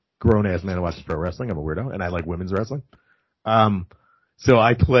a grown-ass man who watches pro wrestling. I'm a weirdo, and I like women's wrestling. So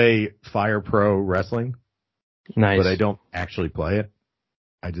I play Fire Pro Wrestling. Nice. But I don't actually play it.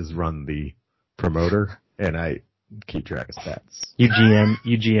 I just run the promoter, and I keep track of stats.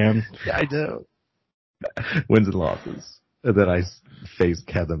 UGM. Yeah, I do. Wins and losses. And then I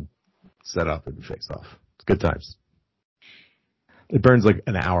have them set up and face off. It's good times. It burns like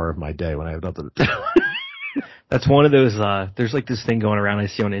an hour of my day when I have nothing to do. That's one of those, there's like this thing going around I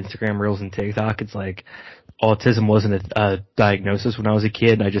see on Instagram Reels and TikTok. It's like autism wasn't a diagnosis when I was a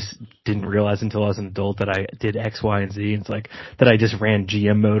kid. I just didn't realize until I was an adult that I did X, Y, and Z. It's like that I just ran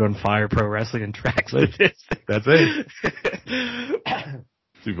GM mode on Fire Pro Wrestling and tracks with it. That's it.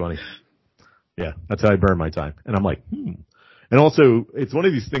 Too funny. Yeah, that's how I burn my time. And I'm like, And also, it's one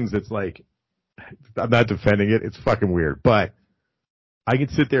of these things that's like, I'm not defending it. It's fucking weird. But I can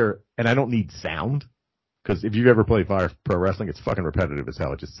sit there and I don't need sound. Because if you've ever played Fire Pro Wrestling, it's fucking repetitive as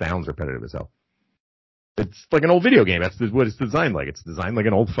hell. It just sounds repetitive as hell. It's like an old video game. That's what it's designed like. It's designed like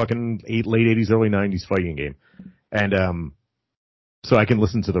an old fucking late 80s, early 90s fighting game. And so I can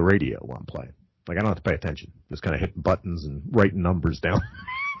listen to the radio while I'm playing. Like, I don't have to pay attention. Just kind of hitting buttons and writing numbers down.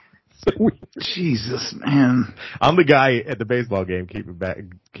 So weird. Jesus, man. I'm the guy at the baseball game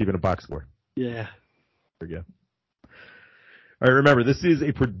keeping a box score. Yeah. There we go. All right, remember, this is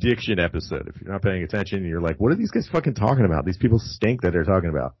a prediction episode. If you're not paying attention, you're like, what are these guys fucking talking about? These people stink that they're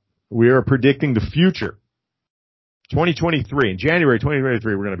talking about. We are predicting the future. 2023. In January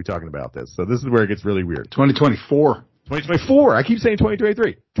 2023, we're going to be talking about this. So this is where it gets really weird. 2024. 2024. I keep saying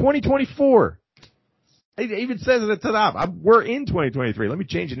 2023. 2024. It even says it at the top. We're in 2023. Let me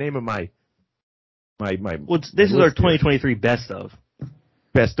change the name of my. Well, this is our 2023 best of.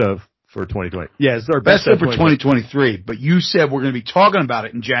 Best of for 2020. Yeah, it's our best of for 2023. But you said we're going to be talking about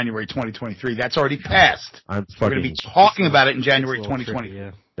it in January 2023. That's already passed. We're going to be talking about it in January 2020.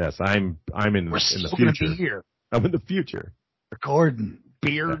 Yeah. Yes, I'm in the future. Be here. I'm in the future. Recording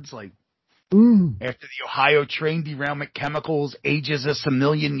beards like After the Ohio train derailment chemicals ages us a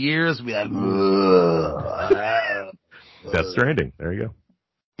million years, we like, Death Stranding. There you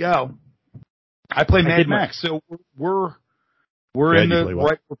go. I play Mad Max, so we're in the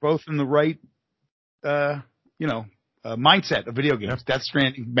right. We're both in the right, mindset of video games. Death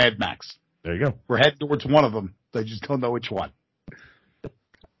Stranding, Mad Max. There you go. We're heading towards one of them. I just don't know which one.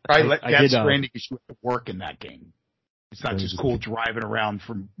 Right, Death Stranding is you have to work in that game. It's not just cool driving around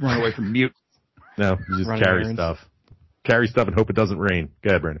running away from mutants. No, you just carry stuff. Carry stuff and hope it doesn't rain.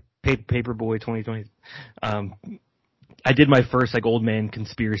 Go ahead, Brandon. Paperboy 2020. I did my first old man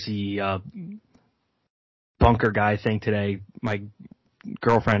conspiracy bunker guy thing today. My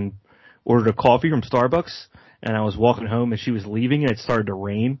girlfriend ordered a coffee from Starbucks, and I was walking home, and she was leaving, and it started to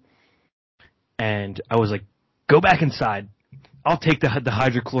rain. And I was like, "Go back inside. I'll take the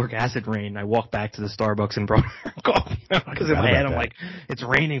hydrochloric acid rain." I walked back to the Starbucks and brought her coffee because in my head I'm like, "It's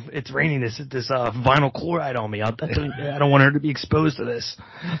raining this vinyl chloride on me. I don't want her to be exposed to this."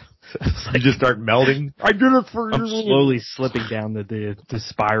 You just start melting. I did it for you. I'm slowly slipping down the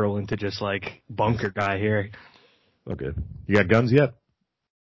spiral into just bunker guy here. Okay, you got guns yet?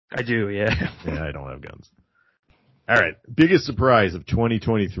 I do, yeah. Yeah, I don't have guns. All right, biggest surprise of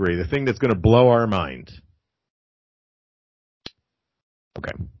 2023, the thing that's going to blow our mind.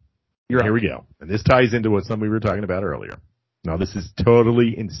 Okay. Here we go. And this ties into what we were talking about earlier. Now, this is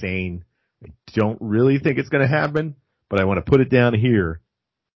totally insane. I don't really think it's going to happen, but I want to put it down here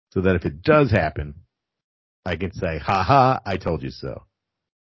so that if it does happen, I can say, ha ha, I told you so.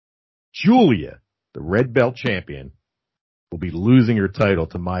 Julia, the red belt champion, will be losing her title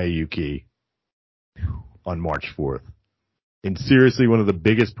to Mayuki on March 4th. In seriously one of the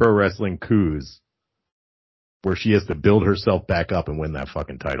biggest pro wrestling coups, where she has to build herself back up and win that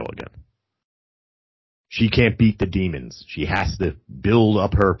fucking title again. She can't beat the demons. She has to build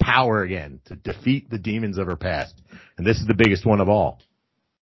up her power again to defeat the demons of her past. And this is the biggest one of all.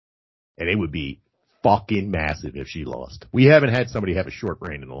 And it would be fucking massive if she lost. We haven't had somebody have a short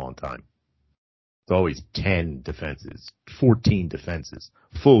reign in a long time. It's always 10 defenses, 14 defenses,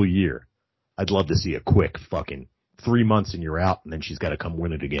 full year. I'd love to see a quick fucking 3 months and you're out, and then she's got to come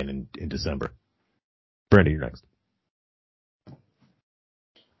win it again in December. Brandon, you're next.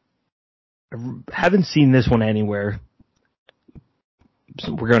 I haven't seen this one anywhere.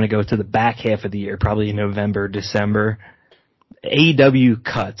 So we're going to go to the back half of the year, probably November, December. AEW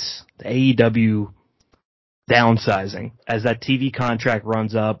cuts. The AEW downsizing. As that TV contract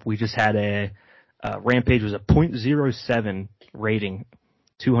runs up, we just had Rampage was a .07 rating,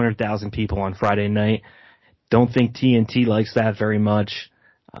 200,000 people on Friday night. Don't think TNT likes that very much.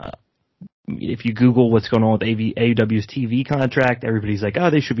 If you Google what's going on with AEW's TV contract, everybody's like, oh,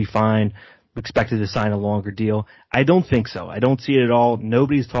 they should be fine. Expected to sign a longer deal. I don't think so. I don't see it at all.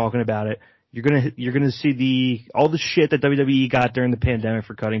 Nobody's talking about it. You're gonna see all the shit that WWE got during the pandemic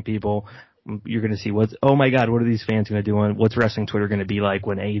for cutting people. You're gonna see oh my God, what are these fans gonna do? What's wrestling Twitter gonna be like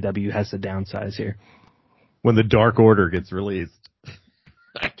when AEW has to downsize here? When the Dark Order gets released.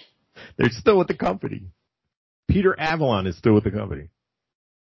 They're still with the company. Peter Avalon is still with the company.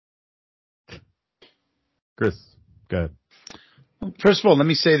 Chris, go ahead. First of all, let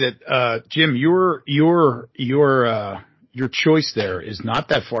me say that, Jim, your choice there is not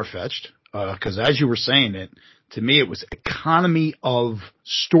that far-fetched, because as you were saying it, to me it was economy of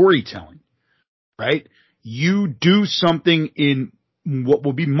storytelling, right? You do something in what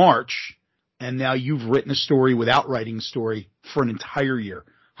will be March, and now you've written a story without writing a story for an entire year.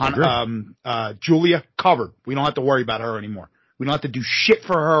 Julia covered. We don't have to worry about her anymore. We don't have to do shit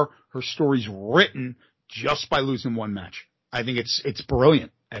for her. Her story's written just by losing one match. I think it's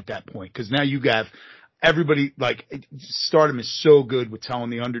brilliant at that point, because now you have everybody, Stardom is so good with telling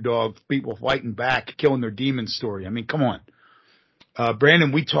the underdog, people fighting back, killing their demon story. I mean, come on.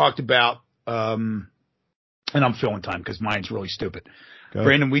 Brandon, we talked about, and I'm filling time because mine's really stupid.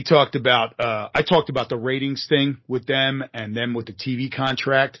 Brandon, we talked about, I talked about the ratings thing with them and then with the TV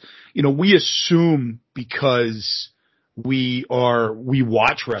contract. We assume because we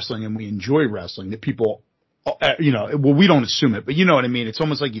watch wrestling and we enjoy wrestling that people, we don't assume it, but you know what I mean? It's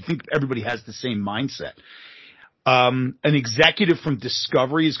almost like you think everybody has the same mindset. An executive from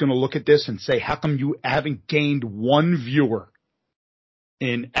Discovery is going to look at this and say, how come you haven't gained one viewer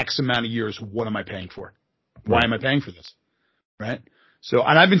in X amount of years? What am I paying for? Why am I paying for this? Right? So,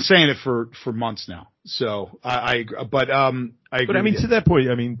 and I've been saying it for months now. So I agree. But I agree. But I mean, to that point,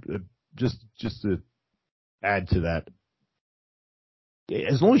 I mean, just to add to that,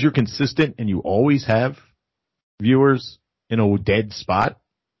 as long as you're consistent and you always have viewers in a dead spot.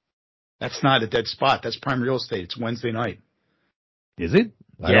 That's not a dead spot. That's prime real estate. It's Wednesday night. Is it?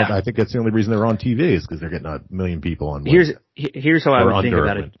 I think that's the only reason they're on TV is because they're getting 1 million people on. Here's how I would think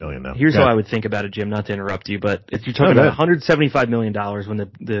about it. Here's how I would think about it, Jim. Not to interrupt you, but if you're talking about $175 million when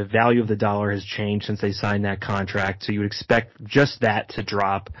the value of the dollar has changed since they signed that contract, so you would expect just that to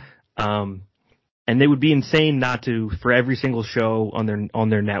drop. And they would be insane not to, for every single show on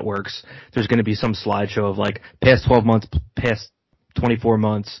their networks, there's going to be some slideshow of like past 12 months, past 24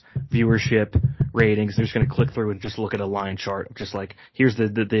 months, viewership, ratings. They're just going to click through and just look at a line chart of just like, here's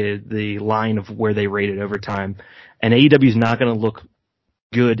the line of where they rated over time. And AEW is not going to look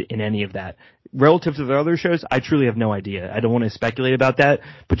good in any of that. Relative to the other shows, I truly have no idea. I don't want to speculate about that,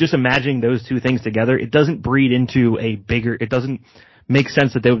 but just imagining those two things together, it doesn't breed into it doesn't make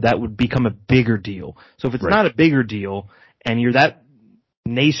sense that would become a bigger deal. So if it's not a bigger deal and you're that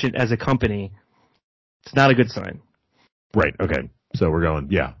nascent as a company, it's not a good sign. Right. Okay. So we're going,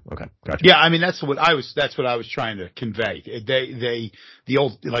 yeah. Okay. Gotcha. Yeah. I mean, that's what I was trying to convey. The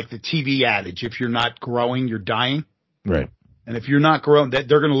old, like the TV adage, if you're not growing, you're dying. Right. And if you're not growing, they're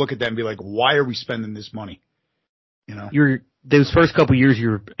going to look at that and be like, why are we spending this money? You know, those first couple years,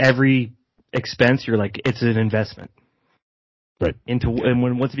 every expense, you're like, it's an investment. Right. And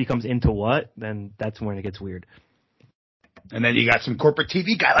once it becomes into what, then that's when it gets weird. And then you got some corporate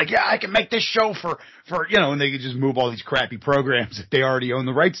TV guy like, yeah, I can make this show for and they could just move all these crappy programs that they already own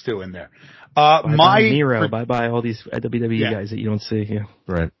the rights to in there. Bye all these WWE guys that you don't see. Yeah.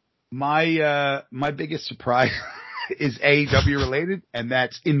 Right. My biggest surprise is AEW related, and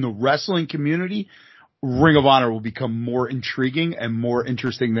that's in the wrestling community. Ring of Honor will become more intriguing and more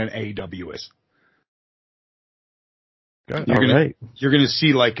interesting than AEW is. You're gonna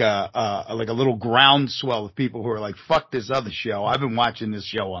see like a little groundswell of people who are like, fuck this other show. I've been watching this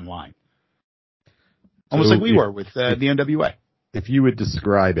show online. Almost like we were with the NWA. If you would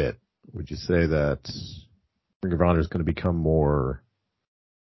describe it, would you say that Ring of Honor is going to become more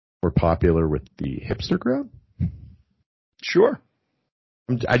popular with the hipster crowd? Sure.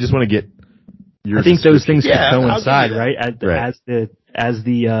 I just want to get your. I think those things coincide, right? As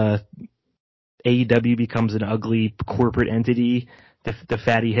the AEW becomes an ugly corporate entity, the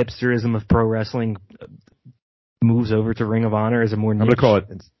fatty hipsterism of pro wrestling moves over to Ring of Honor as a more niche. I'm going to call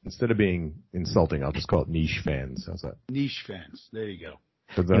it, instead of being insulting, I'll just call it niche fans. How's that? Niche fans. There you go.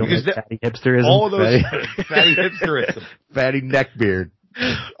 Because fatty hipsterism. All of those fatty hipsterism. Fatty neckbeard.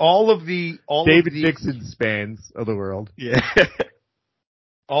 All of the David Dixon spans of the world. Yeah.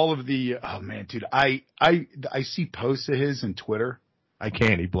 All of the, oh man, dude, I see posts of his on Twitter. I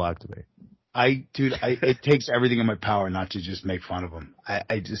can't. He blocked me. It takes everything in my power not to just make fun of him.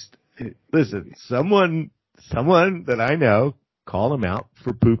 Listen, someone that I know called him out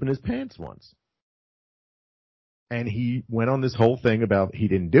for pooping his pants once. And he went on this whole thing about he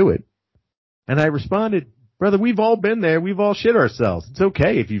didn't do it. And I responded, brother, we've all been there. We've all shit ourselves. It's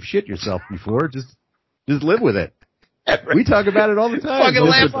okay if you've shit yourself before. Just live with it. We talk about it all the time. Fucking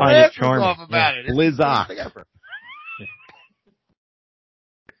laugh off about it. Liz Ock.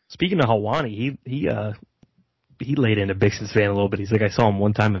 Speaking of Helwani, he laid into Bixen's fan a little bit. He's like, I saw him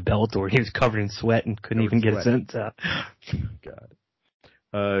one time at Bellator. He was covered in sweat and couldn't even get a sentence out.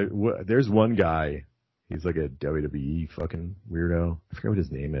 God. There's one guy. He's like a WWE fucking weirdo. I forget what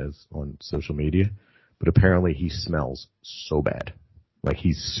his name is on social media, but apparently he smells so bad. Like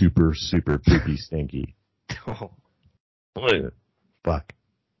he's super, super poopy stinky. Oh. Fuck.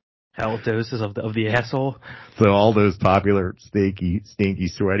 Hell doses of the asshole. So all those popular stinky,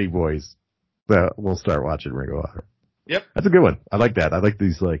 sweaty boys, we'll start watching Ring of Honor. Yep. That's a good one. I like that. I like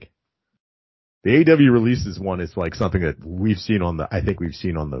these, like, the AEW releases one is like something that we've seen on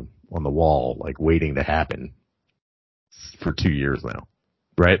the wall, like waiting to happen for 2 years now.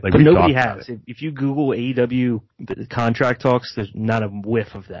 Right? Like, but nobody has. If you Google AEW contract talks, there's not a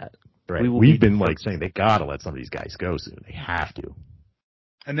whiff of that. Right. We've been like saying they gotta let some of these guys go soon. They have to.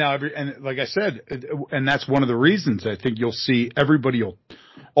 And now, and like I said, and that's one of the reasons I think you'll see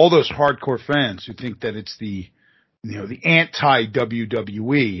all those hardcore fans who think that it's the anti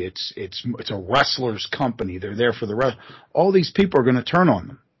WWE. It's a wrestler's company. They're there for the rest. All these people are going to turn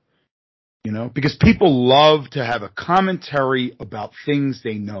on them, because people love to have a commentary about things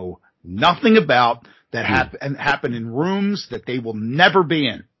they know nothing about that happen in rooms that they will never be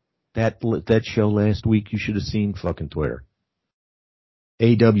in. That show last week, you should have seen fucking Twitter.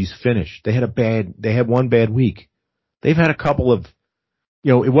 AEW's finished. They had one bad week. They've had a couple of,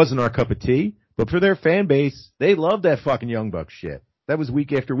 it wasn't our cup of tea, but for their fan base, they love that fucking Young Bucks shit. That was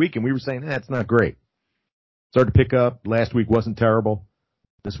week after week, and we were saying, it's not great. Started to pick up. Last week wasn't terrible.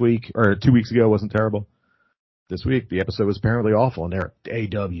 This week, or 2 weeks ago, wasn't terrible. This week, the episode was apparently awful, and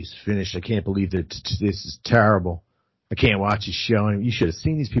AEW's finished. I can't believe that this is terrible. I can't watch his show. And you should have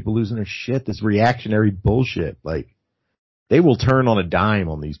seen these people losing their shit. This reactionary bullshit. Like, they will turn on a dime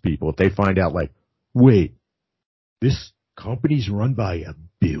on these people if they find out, like, wait, this company's run by a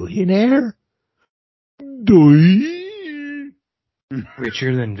billionaire?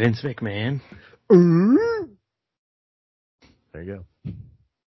 Richer than Vince McMahon. There you go.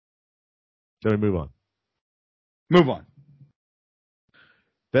 Shall we move on? Move on.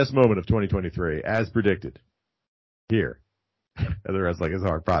 Best moment of 2023, as predicted, here at the Wrestling is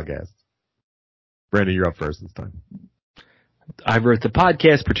Hard podcast. Brandon, you're up first this time. I wrote the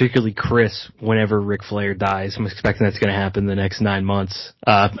podcast, particularly Chris, whenever Ric Flair dies. I'm expecting that's going to happen the next 9 months.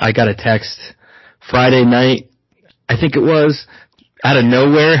 I got a text Friday night, I think it was, out of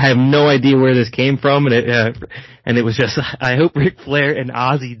nowhere. I have no idea where this came from, and it was just, I hope Ric Flair and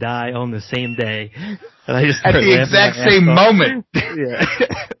Ozzy die on the same day. And I just at the exact same moment. Yeah.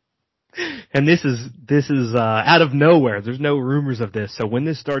 And this is out of nowhere. There's no rumors of this. So when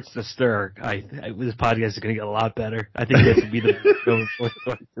this starts to stir, this podcast is going to get a lot better. I think this would be the moment for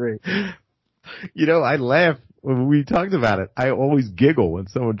 2023. You know, I laugh when we talked about it. I always giggle when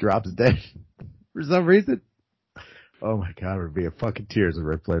someone drops dead for some reason. Oh my God, it would be a fucking tears if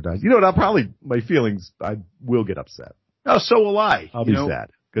Ric Flair dies. You know what? I will get upset. Oh, so will I. I'll be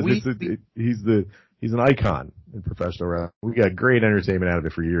sad because he's an icon in professional wrestling. We got great entertainment out of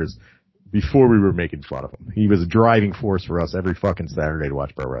it for years before we were making fun of him. He was a driving force for us every fucking Saturday to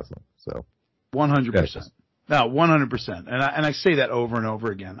watch pro wrestling. So 100%. No, 100%. And I say that over and over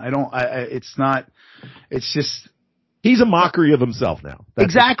again. It's just. He's a mockery of himself now. That's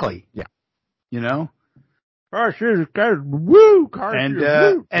exactly. Yeah. You know? Woo! Woo!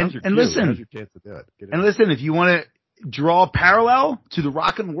 And listen, and listen, if you want to draw a parallel to the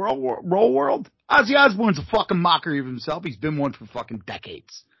rock and roll world, Ozzy Osbourne's a fucking mockery of himself. He's been one for fucking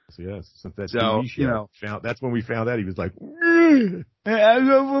decades. Yes, since that TV show, that's when we found out he was like, I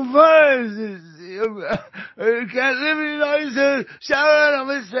go for fun. Can't live in noise. Shout out, I'm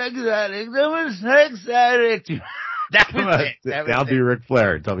a sex addict. I'm a sex addict. That was it. Now be Ric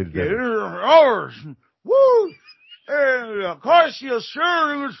Flair. Tell me the difference. Woo! Of course, you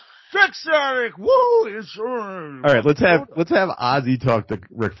sure it was sex addict. Woo! It's all right, let's have Ozzy talk to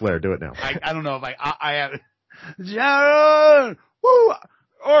Ric Flair. Do it now. I don't know if I have. John, woo!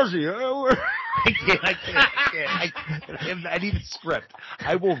 Ozzy, I can't. I need a script.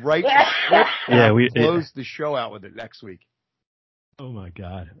 I will write the script. Yeah, we close the show out with it next week. Oh my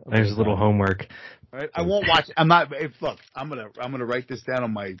God! There's a little homework. All right, I won't watch. I'm not. Look, I'm gonna write this down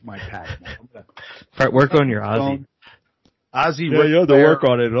on my pad. Work on your Ozzy. Ozzy, yeah, you have to work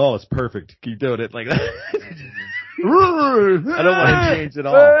on it at all. It's perfect. Keep doing it like that. I don't want to change it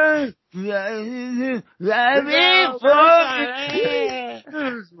all.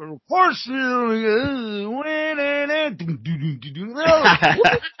 Of course,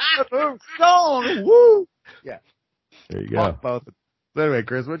 woo! Yeah. There you go. Both. So anyway,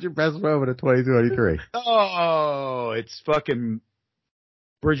 Chris, what's your best moment of 2023? Oh, it's fucking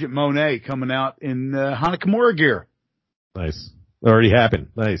Bridget Monet coming out in Hana Kimura gear. Nice. Already happened.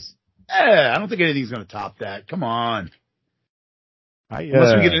 Nice. Yeah, I don't think anything's going to top that. Come on.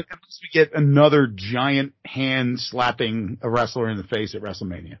 Unless we get another giant hand slapping a wrestler in the face at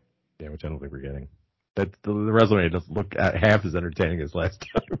WrestleMania. Yeah, which I don't think we're getting. The WrestleMania doesn't look half as entertaining as last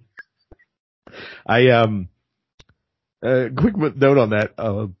time. Quick note on that.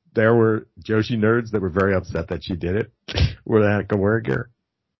 There were Joshi nerds that were very upset that she did it with Hana Kimura gear.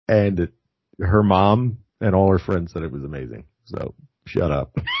 And her mom and all her friends said it was amazing. So shut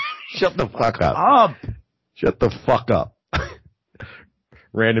up. Shut the fuck up. Shut the fuck up.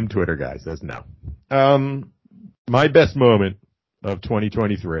 Random Twitter guy says no. My best moment of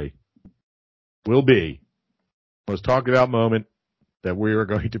 2023 will be most talked about moment that we were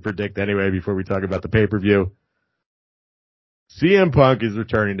going to predict anyway before we talk about the pay-per-view. CM Punk is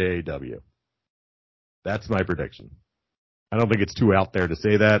returning to AEW. That's my prediction. I don't think it's too out there to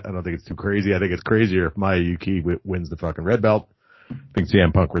say that. I don't think it's too crazy. I think it's crazier if Maya Yuki wins the fucking red belt. I think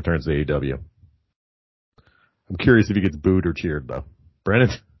CM Punk returns to AEW. I'm curious if he gets booed or cheered, though. Brennan,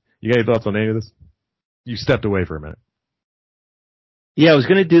 you got any thoughts on any of this? You stepped away for a minute. Yeah, I was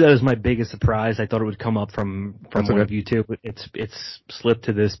going to do that as my biggest surprise. I thought it would come up from one of you two. It's slipped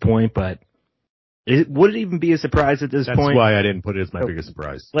to this point, but would it even be a surprise at this point? That's why I didn't put it as my biggest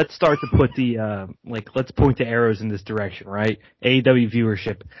surprise. Let's start to put let's point the arrows in this direction, right? AEW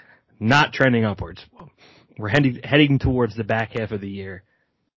viewership not trending upwards. We're heading towards the back half of the year.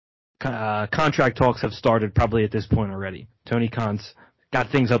 Contract talks have started probably at this point already. Tony Khan's got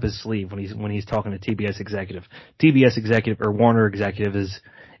things up his sleeve when he's talking to TBS executive. TBS executive or Warner executive is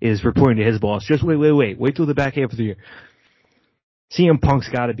is reporting to his boss, just wait till the back half of the year. CM Punk's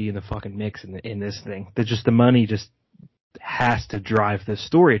got to be in the fucking mix in this thing. The money just has to drive this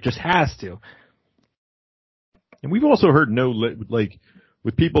story. It just has to. And we've also heard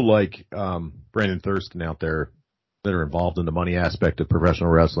with people like Brandon Thurston out there that are involved in the money aspect of professional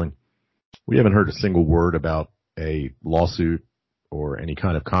wrestling, we haven't heard a single word about a lawsuit or any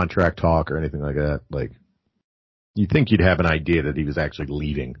kind of contract talk or anything like that. Like, you'd think you'd have an idea that he was actually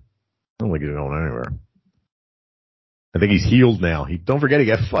leaving. I don't think he's going anywhere. I think he's healed now. Don't forget he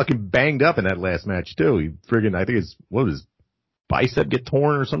got fucking banged up in that last match too. He friggin', I think his bicep get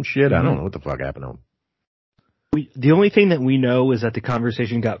torn or some shit? I don't know what the fuck happened to him. The only thing that we know is that the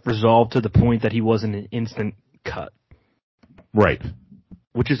conversation got resolved to the point that he wasn't an instant cut. Right.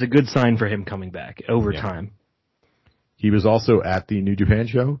 Which is a good sign for him coming back over time. He was also at the New Japan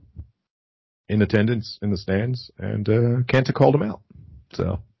show in attendance in the stands, and Kenta called him out.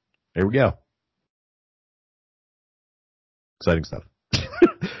 So, there we go. Exciting stuff.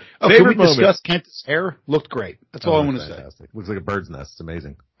 Can we discuss Kenta's hair? Looked great. That's all I want to say. Looks like a bird's nest. It's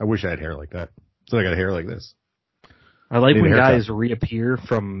amazing. I wish I had hair like that. So I got hair like this. I like when guys reappear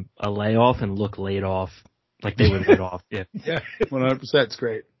from a layoff and look laid off, like they were laid off. Yeah, 100%. It's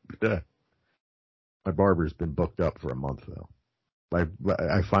great. Yeah. My barber's been booked up for a month though.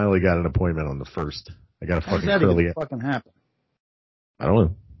 I finally got an appointment on the 1st. I got a fucking curly. How's that fucking happen? I don't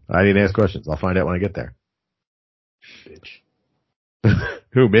know. I didn't ask questions. I'll find out when I get there. Bitch.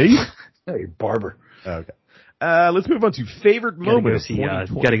 Who, me? No, your barber. Okay. Let's move on to favorite moment. You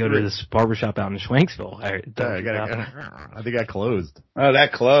gotta go to this barbershop out in Schwanksville. I think I closed. Oh,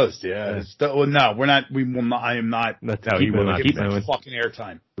 that closed. Yeah. No, we're not. We will not. I am not. He will not keep fucking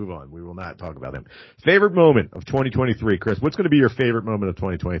airtime. Move on. We will not talk about him. Favorite moment of 2023, Chris. What's going to be your favorite moment of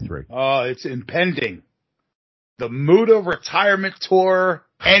 2023? Oh, it's impending. The Muta retirement tour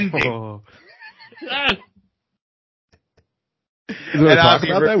ending. Oh. We can talk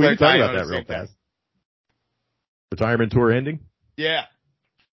about that real fast. Retirement tour ending? Yeah.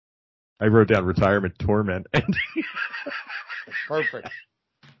 I wrote down retirement torment ending. Perfect.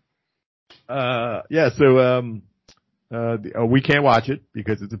 We can't watch it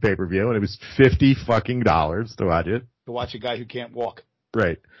because it's a pay-per-view and it was $50 to watch it. To watch a guy who can't walk.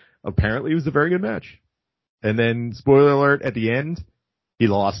 Right. Apparently it was a very good match. And then, spoiler alert, at the end, he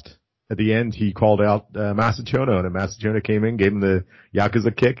lost. At the end, he called out Masachono, and Masachono came in, gave him the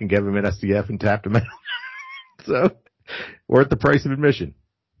Yakuza kick, and gave him an SDF and tapped him out. So, worth the price of admission,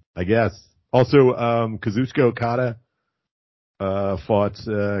 I guess. Also, Kazuchika Okada fought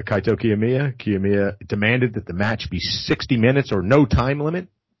Kaito Kiyomiya. Kiyomiya demanded that the match be 60 minutes or no time limit.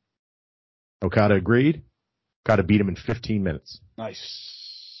 Okada agreed. Okada beat him in 15 minutes.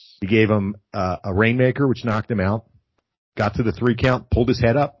 Nice. He gave him a Rainmaker, which knocked him out. Got to the 3 count, pulled his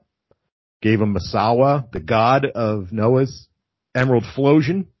head up. Gave him Masawa, the god of Noah's Emerald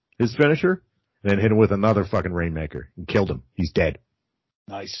Flosion, his finisher. And then hit him with another fucking Rainmaker and killed him. He's dead.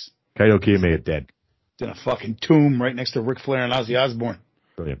 Nice. Kaito Kiyomiya dead. It's in a fucking tomb right next to Ric Flair and Ozzy Osbourne.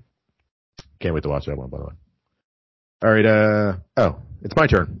 Brilliant. Can't wait to watch that one, by the way. All right, it's my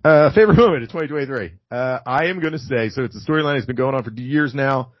turn. Favorite moment of 2023. I am going to say, so it's a storyline that's been going on for years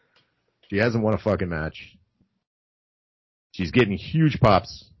now. She hasn't won a fucking match. She's getting huge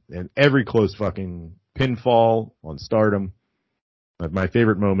pops in every close fucking pinfall on Stardom. But my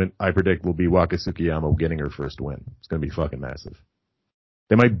favorite moment, I predict, will be Waka Tsukiyama getting her first win. It's going to be fucking massive.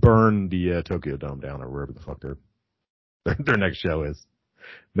 They might burn the Tokyo Dome down or wherever the fuck their next show is.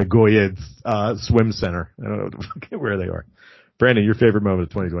 Nagoya Swim Center. I don't know where they are. Brandon, your favorite moment of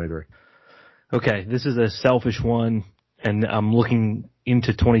 2023. Okay, this is a selfish one, and I'm looking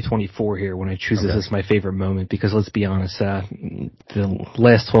into 2024 here when I choose this as my favorite moment, because let's be honest, the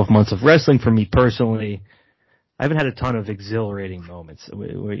last 12 months of wrestling for me personally, I haven't had a ton of exhilarating moments.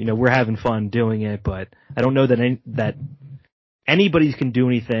 We're having fun doing it, but I don't know that anybody can do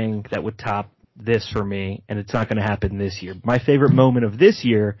anything that would top this for me, and it's not going to happen this year. My favorite moment of this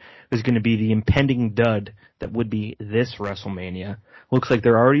year is going to be the impending dud that would be this WrestleMania. Looks like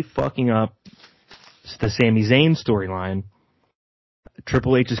they're already fucking up the Sami Zayn storyline.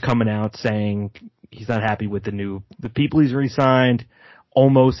 Triple H is coming out saying he's not happy with the people he's re-signed,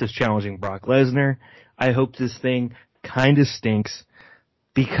 almost as challenging Brock Lesnar. I hope this thing kind of stinks,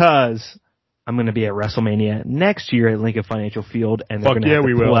 because I'm going to be at WrestleMania next year at Lincoln Financial Field, and they're going to have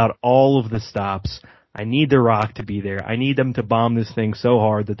to pull out all of the stops. I need The Rock to be there. I need them to bomb this thing so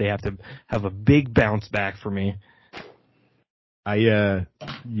hard that they have to have a big bounce back for me. I'm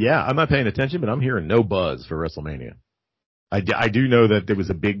not paying attention, but I'm hearing no buzz for WrestleMania. I do know that there was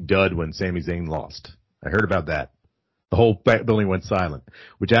a big dud when Sami Zayn lost. I heard about that. The whole building went silent,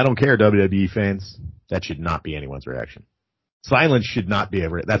 which I don't care, WWE fans. That should not be anyone's reaction. Silence should not be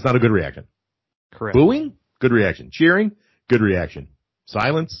that's not a good reaction. Correct. Booing? Good reaction. Cheering? Good reaction.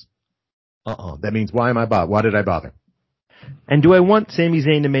 Silence? That means why did I bother? And do I want Sami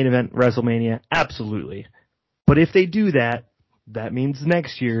Zayn to main event WrestleMania? Absolutely. But if they do that, that means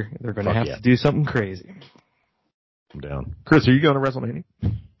next year they're going to have to do something crazy. I'm down. Chris, are you going to WrestleMania?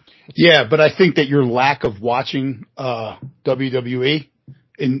 Yeah, but I think that your lack of watching WWE,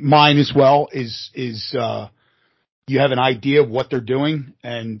 in mine as well, is you have an idea of what they're doing,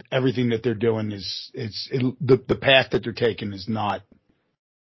 and everything that they're doing the path that they're taking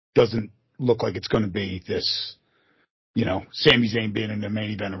doesn't look like it's going to be this, Sami Zayn being in the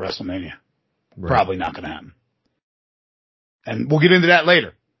main event of WrestleMania. Right. Probably not going to happen. And we'll get into that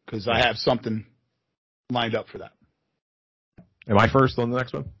later, because I have something lined up for that. Am I first on the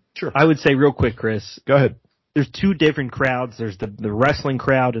next one? Sure. I would say real quick, Chris. Go ahead. There's two different crowds. There's the wrestling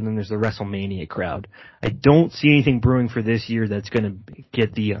crowd, and then there's the WrestleMania crowd. I don't see anything brewing for this year that's going to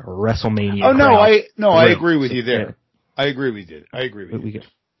get the WrestleMania crowd. I agree with you there. I agree with you.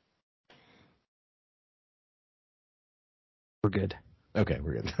 We're good. Okay,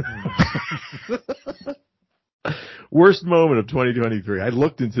 we're good. Worst moment of 2023. I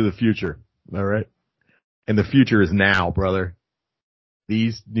looked into the future. All right. And the future is now, brother.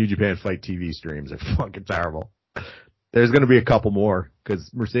 These New Japan Fight TV streams are fucking terrible. There's going to be a couple more, because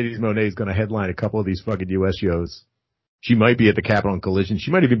Mercedes Moné is going to headline a couple of these fucking US shows. She might be at the Capitol and Collision.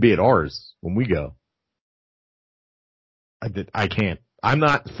 She might even be at ours when we go. I can't. I'm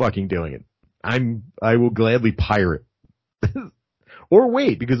not fucking doing it. I will gladly pirate. Or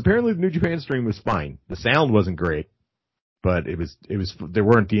wait, because apparently the New Japan stream was fine. The sound wasn't great, but it was, there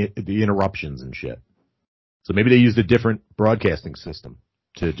weren't the interruptions and shit. So maybe they used a different broadcasting system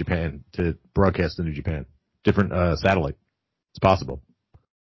to Japan to broadcast to New Japan. Different, satellite. It's possible.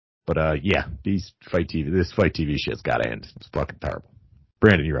 But, yeah, this Fight TV shit's gotta end. It's fucking terrible.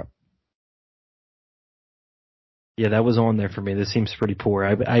 Brandon, you're up. Yeah, that was on there for me. This seems pretty poor.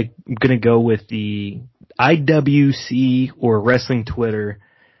 I'm gonna go with the IWC or Wrestling Twitter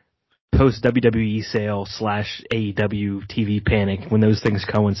post WWE sale / AEW TV panic when those things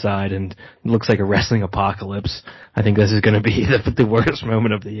coincide and it looks like a wrestling apocalypse. I think this is going to be the worst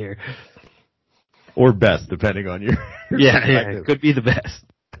moment of the year. Or best, depending on your yeah, it could be the best.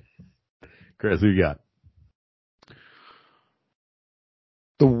 Chris, who you got?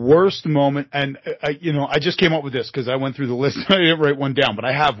 The worst moment, and I just came up with this because I went through the list. I didn't write one down, but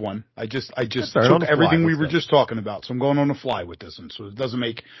I have one. I just took everything we were just talking about, so I'm going on the fly with this one. So it doesn't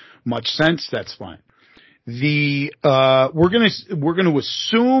make much sense. That's fine. We're gonna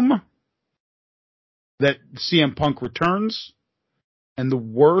assume that CM Punk returns, and the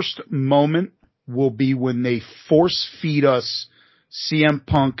worst moment will be when they force feed us CM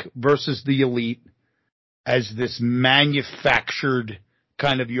Punk versus the Elite as this manufactured.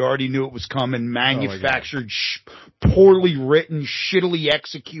 Kind of, you already knew it was coming, manufactured, poorly written, shittily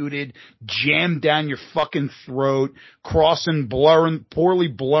executed, jammed down your fucking throat, poorly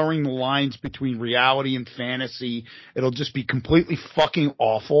blurring the lines between reality and fantasy. It'll just be completely fucking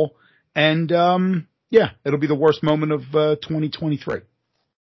awful. And, it'll be the worst moment of 2023.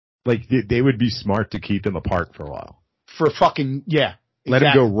 Like, they would be smart to keep them apart for a while. For fucking, yeah. Let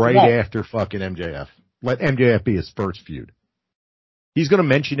him go right after fucking MJF. Let MJF be his first feud. He's going to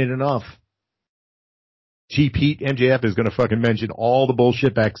mention it enough. Cheap Heat MJF is going to fucking mention all the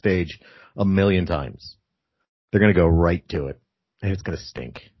bullshit backstage a million times. They're going to go right to it, and it's going to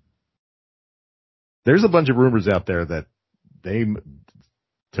stink. There's a bunch of rumors out there that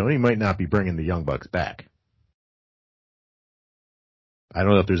Tony might not be bringing the Young Bucks back. I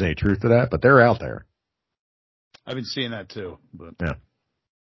don't know if there's any truth to that, but they're out there. I've been seeing that too. But yeah.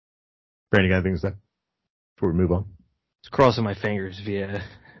 Brandon, you got anything to say before we move on? Just crossing my fingers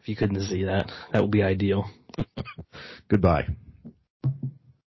if you couldn't see that. That would be ideal. Goodbye.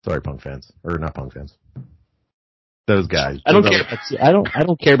 Sorry, Punk fans. Or not Punk fans. Those guys. I don't care. I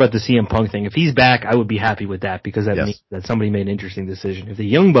don't care about the CM Punk thing. If he's back, I would be happy with that because that means that somebody made an interesting decision. If the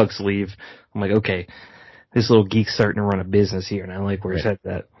Young Bucks leave, I'm like, okay, this little geek's starting to run a business here, and I like where he's at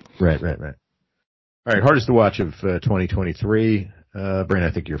that. Right. All right, hardest to watch of 2023. Brandon,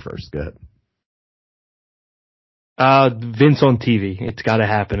 I think you're first. Go ahead. Vince on TV. It's got to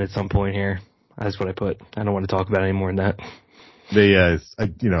happen at some point here. That's what I put. I don't want to talk about it any more than that.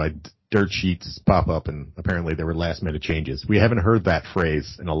 Dirt sheets pop up, and apparently there were last minute changes. We haven't heard that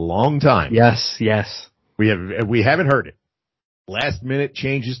phrase in a long time. Yes. We haven't heard it. Last minute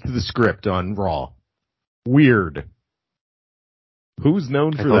changes to the script on Raw. Weird. Who's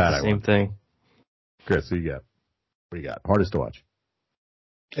known for that? Same thing. Chris, who you got? What do you got? Hardest to watch?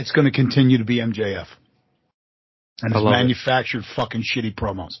 It's going to continue to be MJF. And his love it. manufactured fucking shitty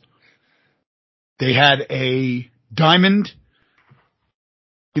promos. They had a diamond.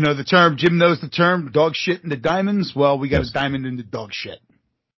 You know the term, Jim knows the term, dog shit into diamonds. Well, we got Yes. a diamond into dog shit.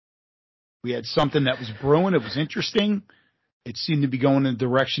 We had something that was brewing. It was interesting. It seemed to be going in a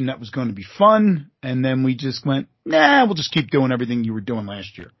direction that was going to be fun. And then we just went, nah, we'll just keep doing everything you were doing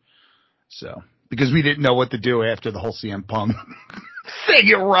last year. So, because we didn't know what to do after the whole CM Punk thing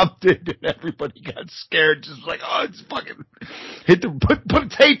erupted and everybody got scared. Just like, oh, it's fucking put a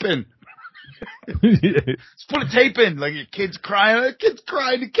tape in. Just put a tape in. Like your kid's crying,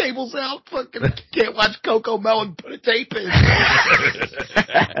 the cable's out. Fucking can't watch Coco Melon. Put a tape in.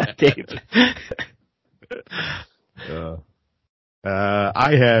 Tape.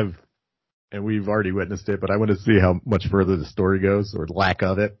 I have, and we've already witnessed it, but I want to see how much further the story goes, or lack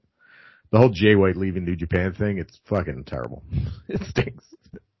of it. The whole Jay White leaving New Japan thing, it's fucking terrible. It stinks.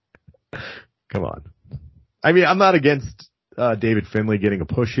 Come on. I mean, I'm not against David Finlay getting a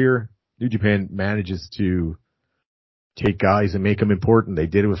push here. New Japan manages to take guys and make them important. They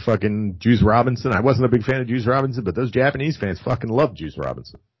did it with fucking Juice Robinson. I wasn't a big fan of Juice Robinson, but those Japanese fans fucking love Juice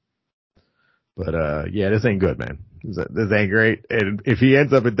Robinson. But, yeah, this ain't good, man. This ain't great. And if he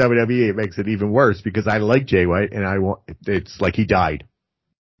ends up in WWE, it makes it even worse because I like Jay White and it's like he died.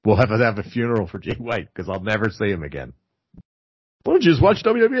 We'll have to have a funeral for Jay White because I'll never see him again. Why don't you just watch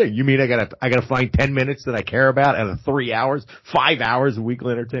WWE? You mean I gotta find 10 minutes that I care about out of 3 hours, 5 hours of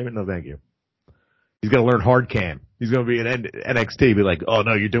weekly entertainment? No, thank you. He's gonna learn hard cam. He's gonna be in NXT, be like, oh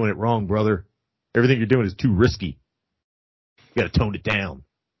no, you're doing it wrong, brother. Everything you're doing is too risky. You gotta tone it down.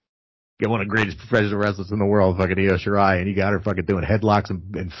 Get one of the greatest professional wrestlers in the world, fucking Io Shirai, and you got her fucking doing headlocks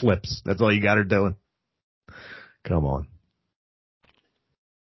and flips. That's all you got her doing. Come on.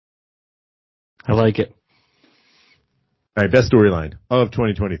 I like it. All right, best storyline of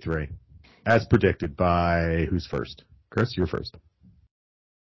 2023, as predicted by who's first? Chris, you're first.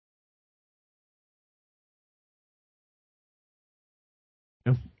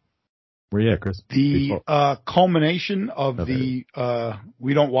 Yeah. Where you at, Chris? The culmination of we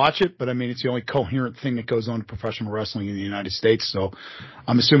don't watch it, but I mean, it's the only coherent thing that goes on in professional wrestling in the United States. So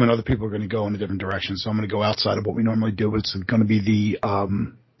I'm assuming other people are going to go in a different direction. So I'm going to go outside of what we normally do. It's going to be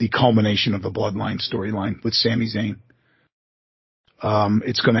the culmination of the Bloodline storyline with Sami Zayn.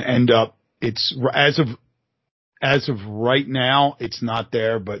 It's going to end up, it's as of right now, it's not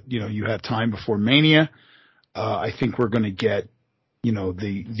there, but you know, you have time before Mania. I think we're going to get, you know,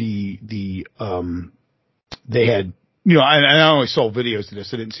 they had, you know, I only saw videos of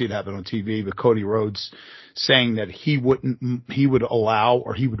this. I didn't see it happen on TV, but Cody Rhodes saying that he would allow,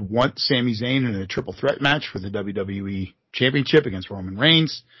 or he would want Sami Zayn in a triple threat match for the WWE Championship against Roman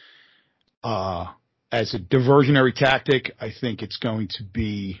Reigns. As a diversionary tactic, I think it's going to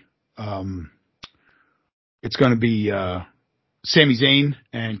be Sami Zayn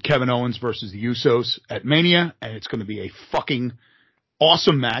and Kevin Owens versus the Usos at Mania, and it's going to be a fucking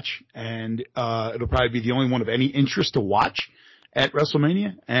awesome match, and it'll probably be the only one of any interest to watch at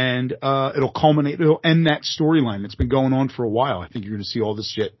WrestleMania, and it'll end that storyline that's been going on for a while. I think you're going to see all this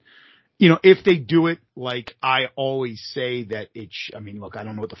shit. You know, if they do it like I always say that I mean, look, I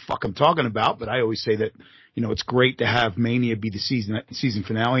don't know what the fuck I'm talking about, but I always say that, you know, it's great to have Mania be the season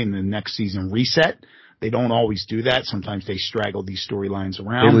finale and the next season reset. They don't always do that. Sometimes they straggle these storylines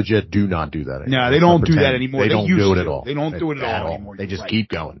around. They legit do not do that anymore. No, they don't do that anymore. They don't do it at all. They don't do it at all anymore. They just keep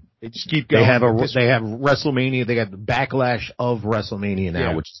going. They just keep going. They have WrestleMania. They got the backlash of WrestleMania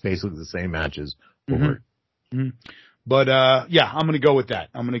now, which is basically the same matches. Mm-hmm. But, yeah, I'm going to go with that.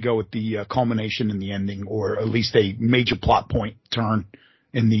 I'm going to go with the culmination and the ending, or at least a major plot point turn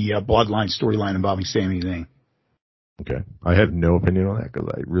in the Bloodline storyline involving Sami Zayn. Okay. I have no opinion on that because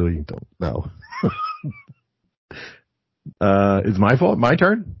I really don't know. It's my fault? My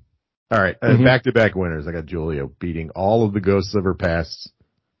turn? All right. Back-to-back winners. I got Julia beating all of the ghosts of her past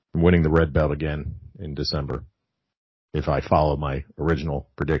and winning the red belt again in December. If I follow my original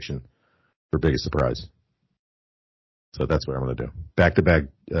prediction for biggest surprise. So that's what I'm going to do. Back-to-back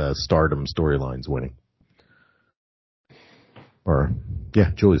Stardom storylines winning. Or,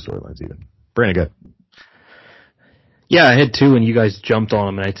 yeah, Julia's storylines even. Brandon, go. Yeah, I had two, and you guys jumped on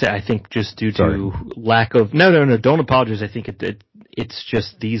them, and I think just due to lack of no, don't apologize. I think it's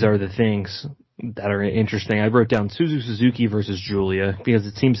just these are the things that are interesting. I wrote down Suzuki versus Julia because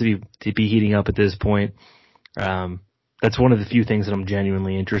it seems to be heating up at this point. That's one of the few things that I'm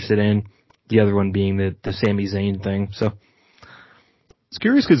genuinely interested in. The other one being the Sami Zayn thing. So it's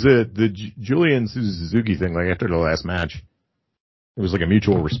curious because the Julia and Suzuki thing, like after the last match, it was like a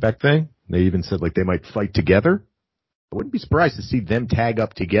mutual respect thing. They even said like they might fight together. I wouldn't be surprised to see them tag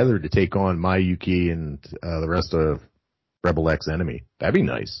up together to take on Mayuki and the rest of Rebel X Enemy. That'd be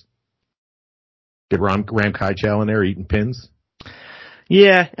nice. Get Ram Kai Chow in there eating pins.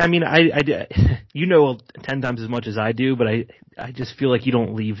 Yeah, I mean, you know 10 times as much as I do, but I just feel like you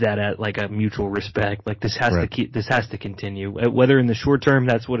don't leave that at like a mutual respect. Like this has to continue. Whether in the short term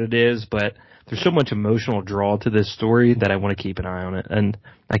that's what it is, but there's so much emotional draw to this story that I want to keep an eye on it. And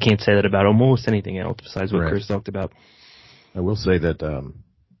I can't say that about almost anything else besides what Chris talked about. I will say that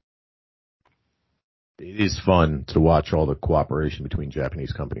it is fun to watch all the cooperation between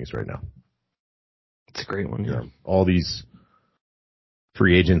Japanese companies right now. It's a great one, yeah. All these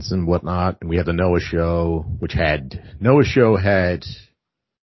free agents and whatnot, and we had the Noah show, Noah show had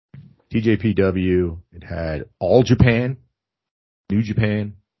TJPW, it had All Japan, New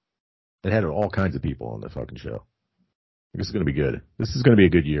Japan, it had all kinds of people on the fucking show. I guess it's going to be good. This is going to be a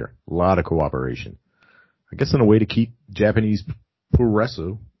good year. A lot of cooperation. I guess in a way to keep Japanese pro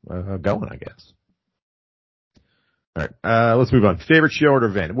wrestling going, I guess. All right, let's move on. Favorite show or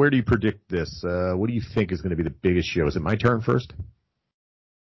event? Where do you predict this? What do you think is going to be the biggest show? Is it my turn first?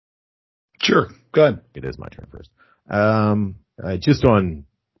 Sure. Go ahead. It is my turn first. Just on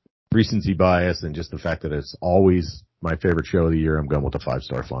recency bias and just the fact that it's always my favorite show of the year, I'm going with the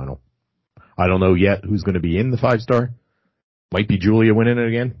 5-star final. I don't know yet who's going to be in the 5-star. Might be Julia winning it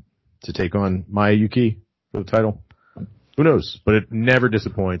again to take on Mayuki for the title. Who knows? But it never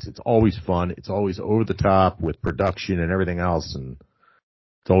disappoints. It's always fun. It's always over the top with production and everything else, and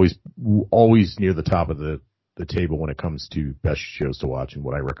it's always near the top of the table when it comes to best shows to watch and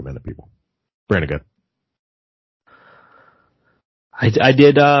what I recommend to people. Brandon, go. I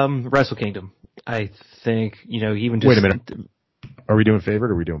did Wrestle Kingdom. I think, even just... Wait a minute. Are we doing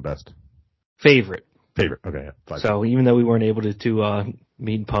favorite or are we doing best? Favorite. Favorite. Okay, yeah. 5. So even though we weren't able to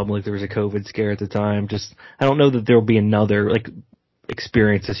meet in public, there was a COVID scare at the time. I don't know that there'll be another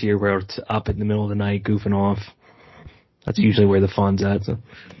experience this year where it's up in the middle of the night goofing off. That's usually where the fun's at. So.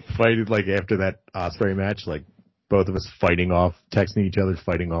 Fighting after that Ospreay match, both of us texting each other,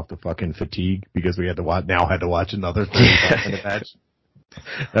 fighting off the fucking fatigue because we had to watch another 35-minute match.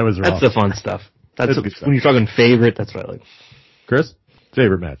 That was rough. That's the fun stuff. That's when you're talking favorite. That's what I like. Chris,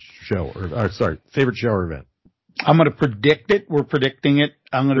 favorite match, favorite show or event. I'm going to predict it. We're predicting it.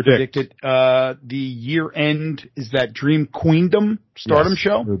 I'm going to predict it. The year end is that Dream Queendom Stardom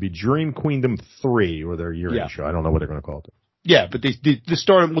show. It would be Dream Queendom 3 or their year end show. I don't know what they're going to call it. Yeah, but the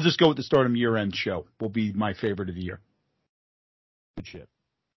Stardom, we'll just go with the Stardom year end show will be my favorite of the year. Good shit.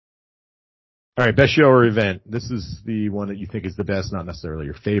 All right, best show or event. This is the one that you think is the best, not necessarily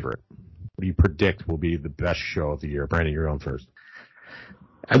your favorite. What do you predict will be the best show of the year? Brandon, you're on first.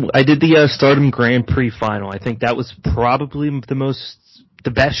 I did the Stardom Grand Prix final. I think that was probably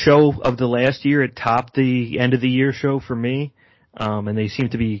the best show of the last year. It topped the end of the year show for me, and they seem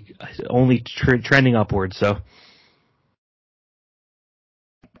to be only trending upwards. So,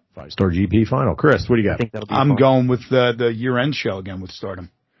 5-star GP final. Chris, what do you got? I think that'll be I'm going with the year end show again with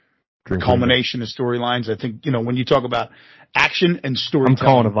Stardom. Dream Culmination of storylines. I think when you talk about action and storytelling, I'm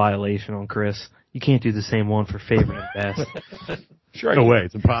calling a violation on Chris. You can't do the same one for favorite and best. Sure, no way,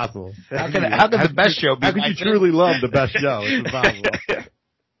 it's impossible. How can the best show be? How could you truly love the best show? It's impossible.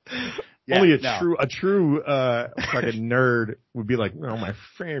 Only a true fucking nerd would be like, no, my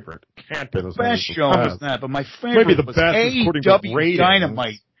favorite. Can't be the best show was that, but my favorite maybe the was best AEW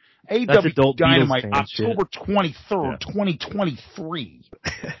Dynamite. AEW Dynamite, October 23rd, 2023.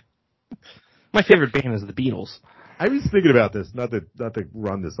 My favorite band is the Beatles. I was thinking about this, not to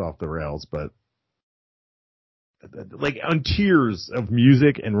run this off the rails, but on tiers of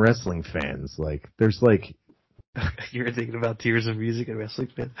music and wrestling fans, there's You're thinking about tiers of music and wrestling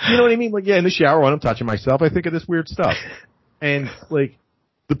fans? You know what I mean? In the shower when I'm touching myself, I think of this weird stuff. And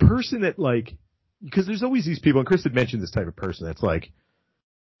the person that because there's always these people, and Chris had mentioned this type of person that's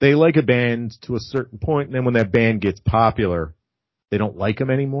they like a band to a certain point, and then when that band gets popular, they don't like them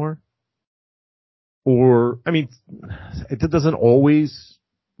anymore. Or, it doesn't always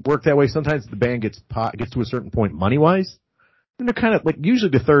work that way. Sometimes the band gets to a certain point money-wise, and they're kind of usually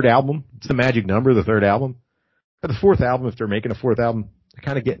the third album. It's the magic number, the third album. Or the fourth album, if they're making a fourth album, they're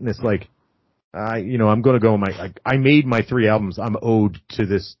kind of getting this I'm going to go I made my 3 albums. I'm owed to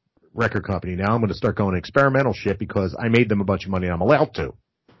this record company. Now I'm going to start going experimental shit because I made them a bunch of money and I'm allowed to.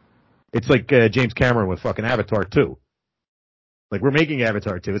 It's like James Cameron with fucking Avatar 2. We're making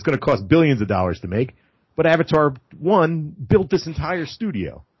Avatar 2. It's going to cost billions of dollars to make, but Avatar 1 built this entire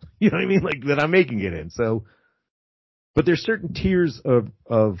studio. You know what I mean? That I'm making it in. So, but there's certain tiers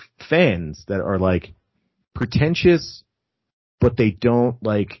of fans that are pretentious, but they don't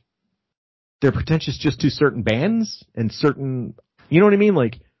they're pretentious just to certain bands and certain, you know what I mean?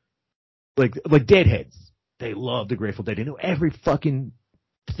 Like Deadheads. They love the Grateful Dead. They know every fucking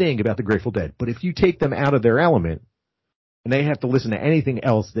thing about the Grateful Dead. But if you take them out of their element and they have to listen to anything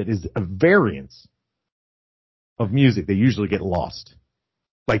else that is a variance of music, they usually get lost.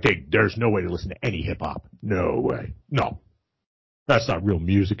 Like there's no way to listen to any hip hop. No way. No. That's not real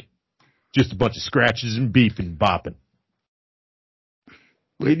music. Just a bunch of scratches and beef and bopping.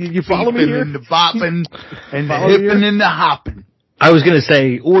 You follow me here? And the bopping and the hipping and the hopping. I was gonna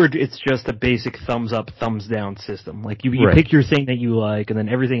say, or it's just a basic thumbs up, thumbs down system. Like you Right. pick your thing that you like, and then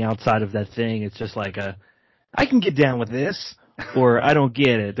everything outside of that thing, it's just like I can get down with this, or I don't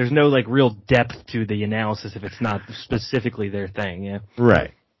get it. There's no like real depth to the analysis if it's not specifically their thing. Yeah.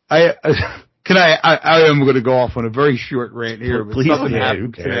 Right. I am going to go off on a very short rant here, but Please, something yeah,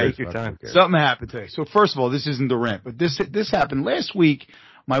 happened today. Take your time. Something happened today. So first of all, this isn't the rant, but this happened last week.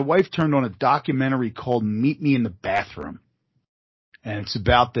 My wife turned on a documentary called Meet Me in the Bathroom. And it's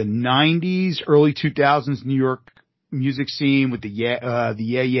about the 90s, early 2000s New York music scene with the Yeah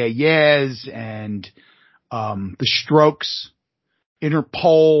Yeah Yeahs and the Strokes,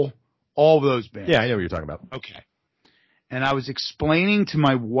 Interpol, all of those bands. Yeah, I know what you're talking about. Okay. And I was explaining to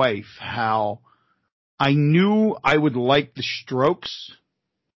my wife how I knew I would like the Strokes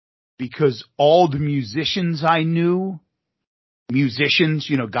because all the musicians I knew,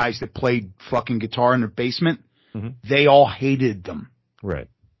 you know, guys that played fucking guitar in their basement, they all hated them. Right.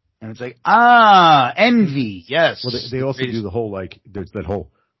 And it's like, envy, yes. Well, they also do the whole, like, there's that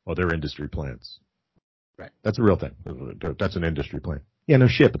whole, they're industry plants. Right. That's a real thing. That's an industry plant. Yeah, no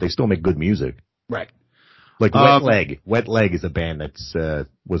shit, but they still make good music. Right. Like Wet Leg. Wet Leg is a band that's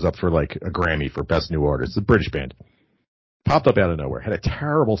was up for like a Grammy for Best New Artist. It's a British band. Popped up out of nowhere. Had a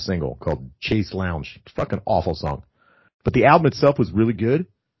terrible single called Chase Lounge. Fucking awful song. But the album itself was really good.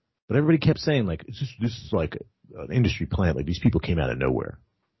 But everybody kept saying, like, this is like an industry plant. Like, these people came out of nowhere.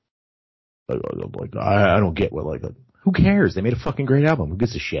 Like I don't get what, like, who cares? They made a fucking great album. Who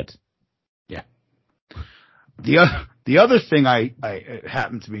gives a shit? Yeah. The other thing I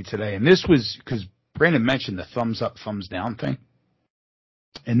happened to me today, and this was because Brandon mentioned the thumbs up, thumbs down thing.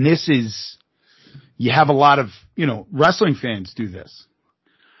 And this is, you have a lot of, you know, wrestling fans do this.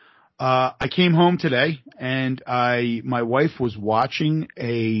 I came home today and my wife was watching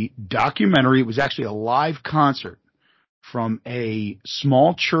a documentary. It was actually a live concert from a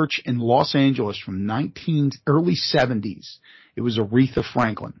small church in Los Angeles from early 70s. It was Aretha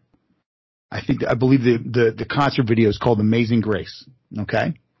Franklin. I believe the concert video is called Amazing Grace.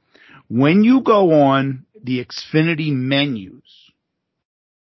 Okay. When you go on the Xfinity menus,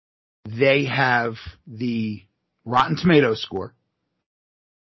 they have the Rotten Tomatoes score.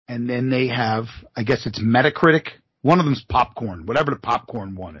 And then they have, I guess it's Metacritic. One of them's Popcorn, whatever the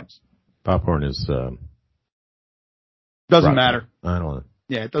Popcorn one is. Popcorn is, doesn't matter. I don't know.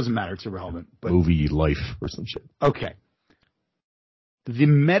 Yeah, it doesn't matter. It's irrelevant. But, Movie Life or some shit. Okay. The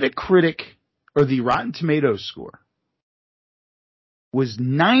Metacritic or the Rotten Tomatoes score was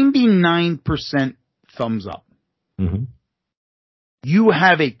 99% thumbs up. Mm-hmm. You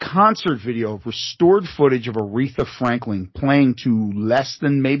have a concert video of restored footage of Aretha Franklin playing to less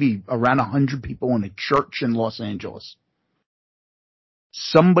than maybe around 100 people in a church in Los Angeles.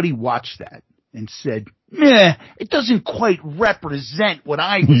 Somebody watched that and said, meh, it doesn't quite represent what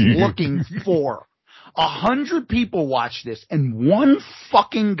I was looking for. 100 people watched this and one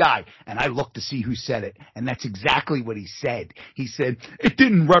fucking guy, and I looked to see who said it, and that's exactly what he said. He said, it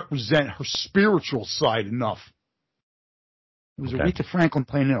didn't represent her spiritual side enough. It was Aretha Franklin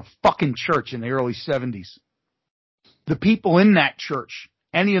playing in a fucking church in the early 70s. The people in that church,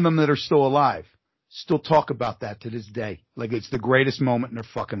 any of them that are still alive, still talk about that to this day. Like it's the greatest moment in their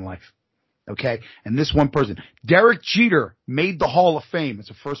fucking life. Okay? And this one person, Derek Jeter, made the Hall of Fame.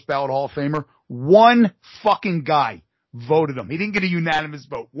 It's a first ballot Hall of Famer. One fucking guy voted him. He didn't get a unanimous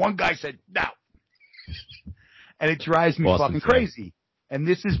vote. One guy said, no. And it drives me fucking crazy. And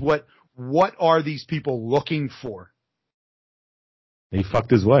this is what are these people looking for? He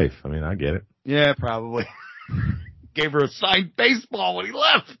fucked his wife. I mean, I get it. Yeah, probably. Gave her a signed baseball when he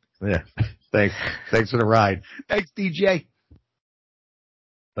left. Yeah. Thanks. Thanks for the ride. Thanks, DJ.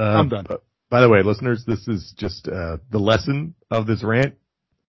 I'm done. By the way, listeners, this is just the lesson of this rant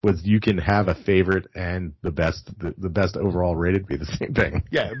was you can have a favorite and the best overall rated be the same thing.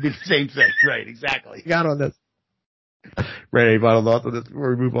 Yeah, it'd be the same thing. Right, exactly. Got on this. Ray, any final thoughts on this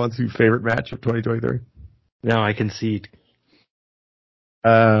before we move on to favorite match of 2023? No, I concede.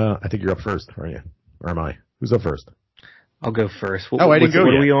 I think you're up first, aren't you? Or am I? Who's up first? I'll go first. I didn't go yet.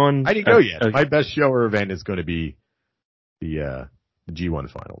 What are we on? I didn't go yet. Okay. My best show or event is going to be the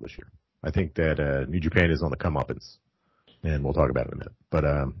G1 final this year. I think that New Japan is on the comeuppance, and we'll talk about it in a minute. But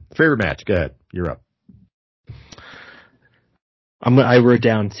favorite match? Go ahead. You're up. I wrote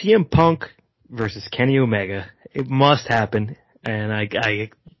down CM Punk versus Kenny Omega. It must happen, and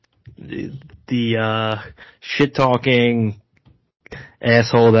the shit talking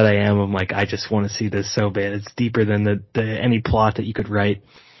asshole that I am, I'm like, I just want to see this so bad. It's deeper than any plot that you could write.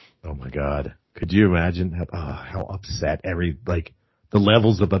 Oh my God. Could you imagine how upset the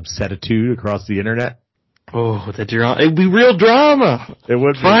levels of upsetitude across the internet? Oh, the drama. It'd be real drama. It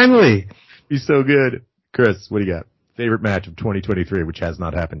would finally be so good. Chris, what do you got? Favorite match of 2023, which has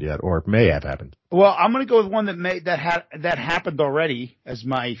not happened yet, or may have happened. Well, I'm going to go with one that happened already as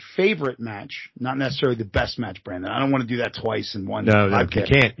my favorite match, not necessarily the best match, Brandon. I don't want to do that twice in one. No, you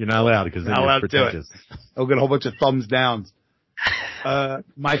can't. You're not allowed because then not you're allowed pretentious. To do it. I'll get a whole bunch of thumbs downs.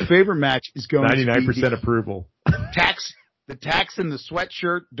 My favorite match is going 99% to be approval. The Tax and the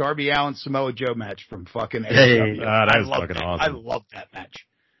Sweatshirt Darby Allin Samoa Joe match from fucking AEW. That was fucking awesome. I love that match.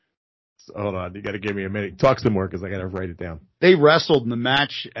 Hold on, you got to give me a minute. Talk some more because I got to write it down. They wrestled in the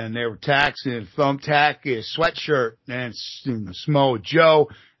match, and they were Tax and Thumbtack, Sweatshirt, and Samoa Joe,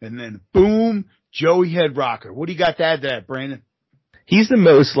 and then boom, Joey Head Rocker. What do you got to add to that, Brandon? He's the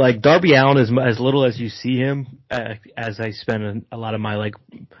most Darby Allin is as little as you see him. As I spend a lot of my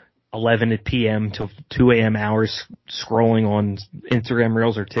 11 p.m. to 2 a.m. hours scrolling on Instagram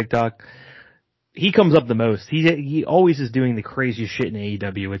Reels or TikTok. He comes up the most. He always is doing the craziest shit in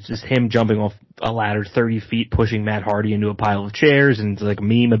AEW. It's just him jumping off a ladder 30 feet, pushing Matt Hardy into a pile of chairs, and it's a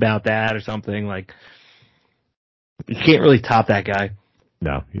meme about that or something. You can't really top that guy.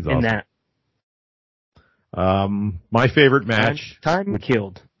 No, he's in awesome. That. My favorite match, time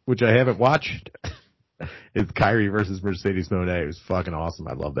killed, which I haven't watched, is Kyrie versus Mercedes Moné. It was fucking awesome.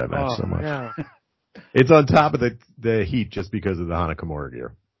 I love that match so much. Yeah. It's on top of the heat just because of the Hana Kimura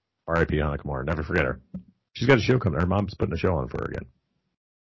gear. R.I.P. Hana Kimura. Never forget her. She's got a show coming. Her mom's putting a show on for her again.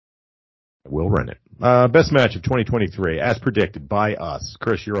 We'll run it. Best match of 2023, as predicted by us.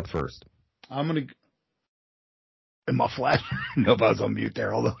 Chris, you're up first. I'm going to... In my flash? Nope, I was on mute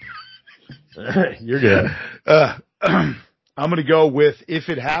there. Hold on. You're good. I'm going to go with, if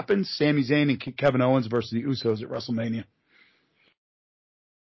it happens, Sami Zayn and Kevin Owens versus the Usos at WrestleMania.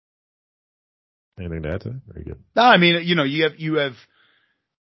 Anything to add to that? Very good. No, I mean,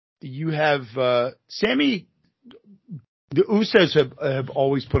 you have Sammy. The Usos have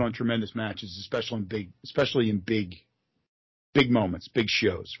always put on tremendous matches, especially in big moments, big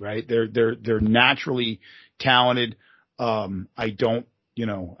shows. Right? They're naturally talented.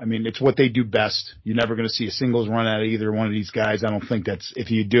 It's what they do best. You're never going to see a singles run out of either one of these guys. I don't think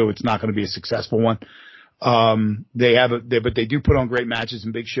if you do, it's not going to be a successful one. But they do put on great matches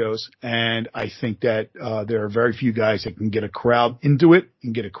and big shows. And I think that, there are very few guys that can get a crowd into it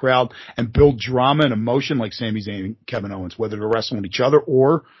and get a crowd and build drama and emotion like Sami Zayn and Kevin Owens, whether they're wrestling each other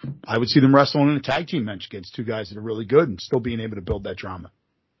or I would see them wrestling in a tag team match against two guys that are really good and still being able to build that drama.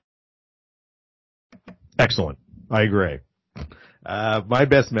 Excellent. I agree. My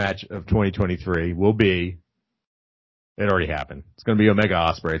best match of 2023 will be, it already happened. It's going to be Omega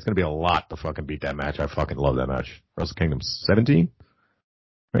Ospreay. It's going to be a lot to fucking beat that match. I fucking love that match. Wrestle Kingdom 17?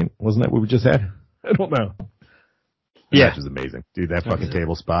 Right? Wasn't that what we just had? I don't know. The match was amazing. Dude, that fucking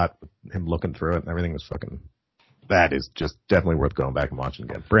table spot, him looking through it and everything was that is just definitely worth going back and watching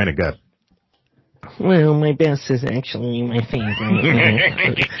again. Brandon, go. Well, my best is actually my favorite.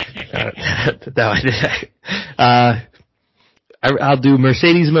 I'll do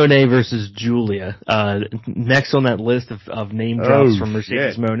Mercedes Moné versus Julia. Next on that list of name drops from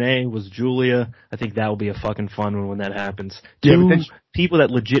Mercedes Moné was Julia. I think that will be a fucking fun one when that happens. Two people that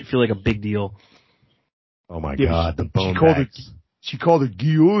legit feel like a big deal. Oh my God, the bone She called her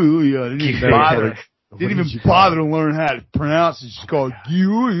Giulia. Didn't even bother to learn how to pronounce it. She called it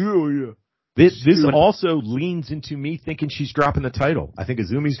Giulia. This also leans into me thinking she's dropping the title. I think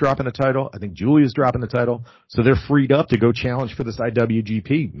Azumi's dropping the title. I think Julia's dropping the title. So they're freed up to go challenge for this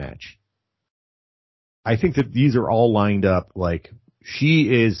IWGP match. I think that these are all lined up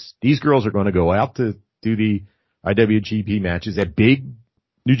these girls are going to go out to do the IWGP matches at big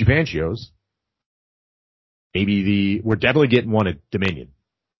New Japan shows. We're definitely getting one at Dominion.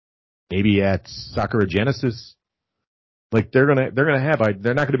 Maybe at Sakura Genesis. They're not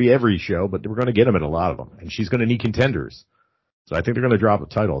going to be every show, but we're going to get them at a lot of them. And she's going to need contenders. So I think they're going to drop the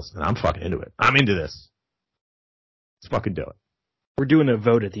titles. And I'm fucking into it. I'm into this. Let's fucking do it. We're doing a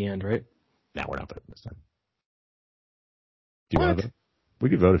vote at the end, right? No, we're not voting this time. Do you want to vote? We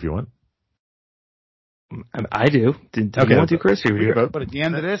can vote if you want. I do. Do you want to, Chris? Or we vote, but at the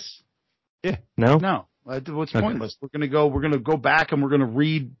end of this? Yeah. No? No. It's pointless. We're going to go back and we're going to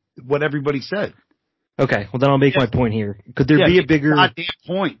read what everybody said. Okay, well then I'll make my point here. Could there be a bigger goddamn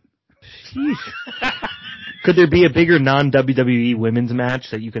point? Could there be a bigger non-WWE women's match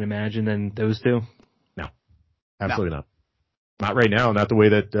that you can imagine than those two? No, absolutely not. Not right now. Not the way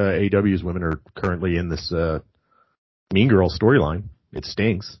that AEW's women are currently in this Mean Girl storyline. It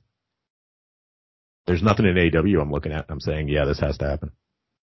stinks. There's nothing in AEW I'm looking at. I'm saying, yeah, this has to happen.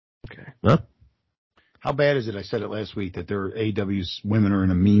 Okay. Huh? How bad is it? I said it last week that their AEW's women are in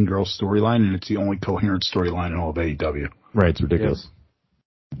a Mean Girl storyline, and it's the only coherent storyline in all of AEW. Right, it's ridiculous.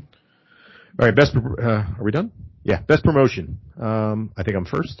 Yeah. All right, are we done? Yeah, best promotion. I think I'm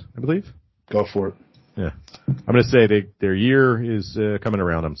first, I believe. Go for it. Yeah. I'm going to say their year is coming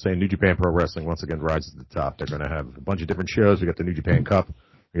around. I'm saying New Japan Pro Wrestling once again rises to the top. They're going to have a bunch of different shows. We got the New Japan Cup.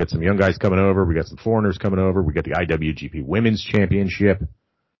 We got some young guys coming over. We got some foreigners coming over. We got the IWGP Women's Championship.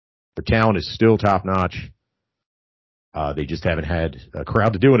 Their talent is still top notch. They just haven't had a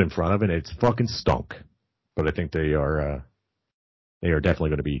crowd to do it in front of, and it's fucking stunk. But I think they are definitely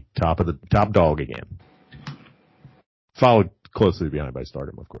going to be top dog again. Followed closely behind by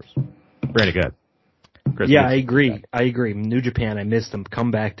Stardom, of course. Brandon, go ahead. Chris, yeah, I agree. New Japan, I missed them. Come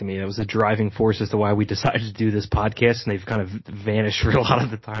back to me. That was a driving force as to why we decided to do this podcast, and they've kind of vanished for a lot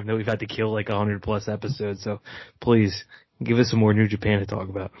of the time that we've had to kill like 100 plus episodes. So please give us some more New Japan to talk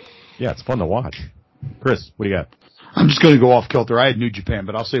about. Yeah, it's fun to watch. Chris, what do you got? I'm just going to go off kilter. I had New Japan,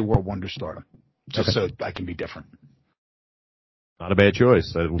 but I'll say World Wonder Stardom, just so I can be different. Not a bad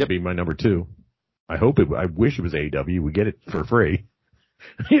choice. That would be my number 2. I wish it was AEW. We get it for free.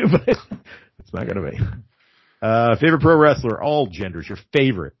 But it's not going to be. Favorite pro wrestler, all genders, your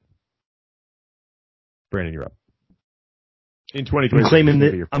favorite. Brandon, you're up. In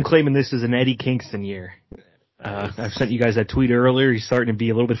 2020, I'm claiming this is an Eddie Kingston year. I've sent you guys that tweet earlier. He's starting to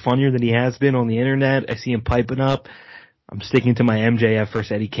be a little bit funnier than he has been on the internet. I see him piping up. I'm sticking to my MJF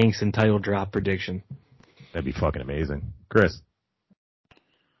versus Eddie Kingston title drop prediction. That'd be fucking amazing. Chris?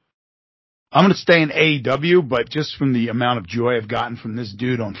 I'm going to stay in AEW, but just from the amount of joy I've gotten from this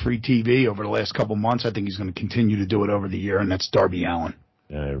dude on free TV over the last couple months, I think he's going to continue to do it over the year, and that's Darby Allin.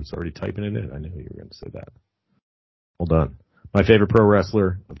 Yeah, I was already typing it in. I knew you were going to say that. Well done. My favorite pro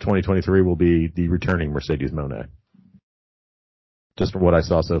wrestler of 2023 will be the returning Mercedes Moné. Just from what I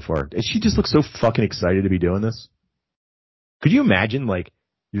saw so far. She just looks so fucking excited to be doing this. Could you imagine, like,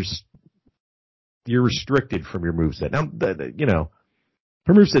 you're restricted from your moveset? Now,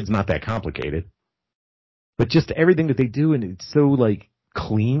 her moveset's not that complicated. But just everything that they do, and it's so, like,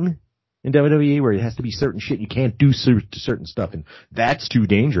 clean in WWE, where it has to be certain shit. You can't do certain stuff, and that's too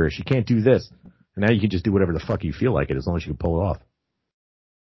dangerous. You can't do this. And now you can just do whatever the fuck you feel like it, as long as you can pull it off.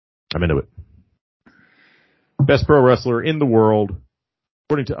 I'm into it. Best pro wrestler in the world,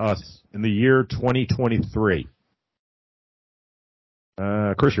 according to us, in the year 2023.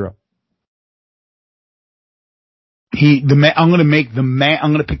 Chris, you're up. I'm going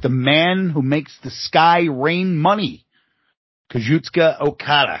to pick the man who makes the sky rain money. Kazuchika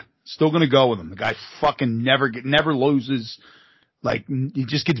Okada. Still going to go with him. The guy fucking never loses. Like, he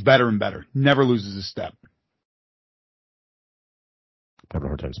just gets better and better. Never loses a step. I have a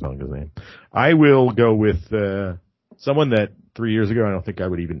hard time spelling his name. I will go with someone that 3 years ago I don't think I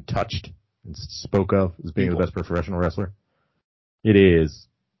would even touched and spoke of as being the best professional wrestler. It is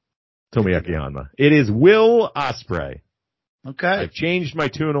Tomoaki Honma. It is Will Ospreay. Okay. I've changed my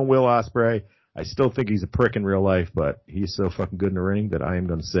tune on Will Ospreay. I still think he's a prick in real life, but he's so fucking good in the ring that I am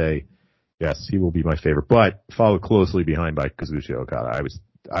going to say, yes, he will be my favorite. But followed closely behind by Kazuchika Okada.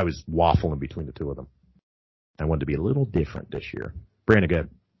 I was waffling between the two of them. I wanted to be a little different this year. Brandon, go ahead.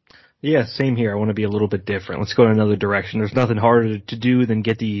 Yeah, same here. I want to be a little bit different. Let's go in another direction. There's nothing harder to do than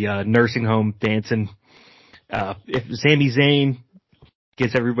get the nursing home dancing. If Sami Zayn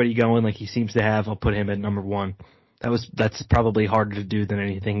gets everybody going like he seems to have, I'll put him at number 1. That's probably harder to do than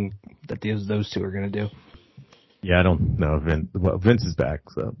anything that those two are going to do. Yeah, I don't know. Vince is back,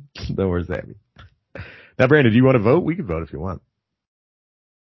 so don't worry, Sammy. Now, Brandon, do you want to vote? We can vote if you want.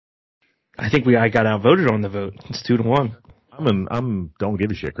 I think I got outvoted on the vote. It's 2-1. I'm don't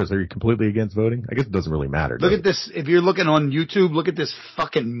give a shit. Chris, are you completely against voting? I guess it doesn't really matter. Look at this. If you're looking on YouTube, look at this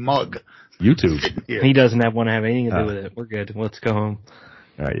fucking mug. YouTube. He doesn't want to have anything to do with it. We're good. Let's go home.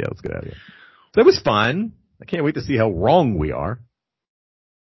 All right, yeah, let's get out of here. That was fun. I can't wait to see how wrong we are.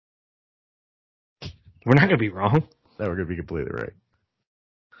 We're not going to be wrong. No, we're going to be completely right.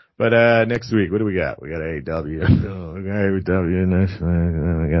 But next week, what do we got? We got AEW. Oh, we got AEW next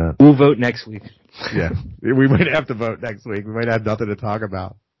week. We'll vote next week. Yeah, we might have to vote next week. We might have nothing to talk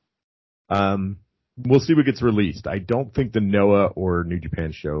about. We'll see what gets released. I don't think the Noah or New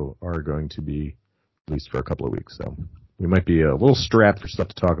Japan show are going to be released for a couple of weeks, so We might be a little strapped for stuff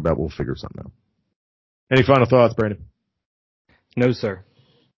to talk about. We'll figure something out. Any final thoughts, Brandon? No, sir.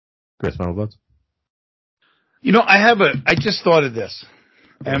 Chris, final thoughts? I just thought of this.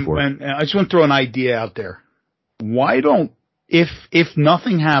 And I just want to throw an idea out there. Why don't, if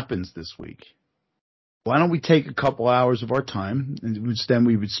nothing happens this week, why don't we take a couple hours of our time and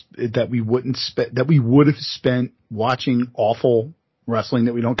that we would have spent watching awful wrestling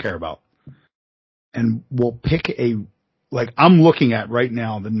that we don't care about, and we'll pick I'm looking at right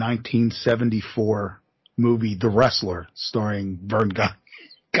now the 1974 movie The Wrestler starring Vern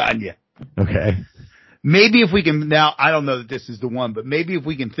Gagne. Okay. Maybe if we can now, I don't know that this is the one, but maybe if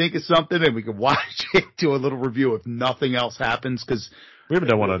we can think of something and we can watch it, do a little review if nothing else happens, because we haven't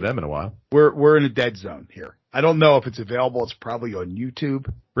done one of them in a while. We're in a dead zone here. I don't know if it's available. It's probably on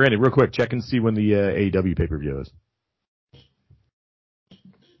YouTube. Brandon, real quick, check and see when the AEW pay-per-view is.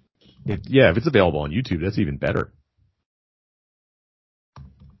 If it's available on YouTube, that's even better.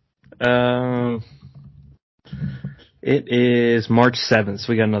 It is March 7th, so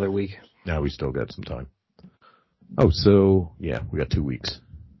we got another week. No, we still got some time. Oh, so, yeah, we got 2 weeks.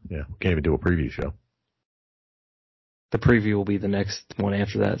 Yeah, we can't even do a preview show. The preview will be the next one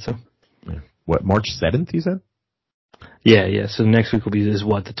after that, so. Yeah. What, March 7th, you said? Yeah, so next week will be, the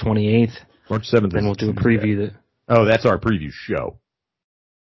 28th? March 7th. Then we'll do a preview. Oh, that's our preview show.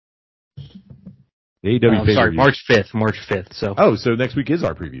 The AEW sorry, March 5th, so. Oh, so next week is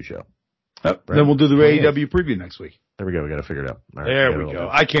our preview show. Oh, then we'll do the AEW preview next week. There we go. We got to figure it out. All right, there we go.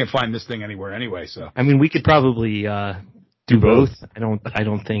 I can't find this thing anywhere anyway, so. I mean, we could probably, do both. I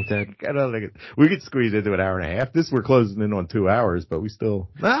don't think that. We could squeeze into an hour and a half. We're closing in on 2 hours, but we're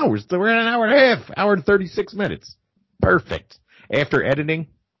at an hour and a half, hour and 36 minutes. Perfect. After editing,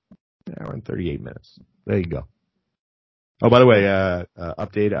 an hour and 38 minutes. There you go. Oh, by the way,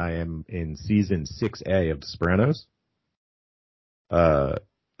 update. I am in season 6A of The Sopranos.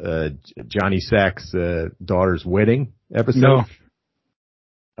 Johnny Sack's daughter's wedding episode.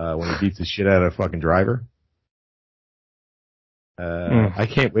 No. When he beats the shit out of a fucking driver. I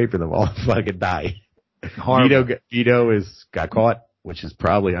can't wait for them all to fucking die. Vito got caught, which is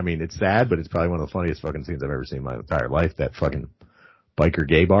probably, it's sad, but it's probably one of the funniest fucking scenes I've ever seen in my entire life. That fucking biker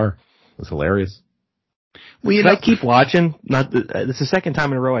gay bar was hilarious. Well, I keep watching. It's the second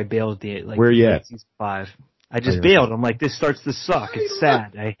time in a row I bailed at the where are you at? Season 5. I just bailed. I'm like, this starts to suck. It's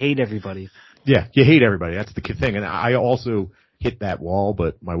sad. I hate everybody. Yeah, you hate everybody. That's the thing. And I also hit that wall,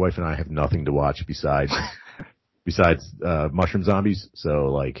 but my wife and I have nothing to watch besides Mushroom Zombies.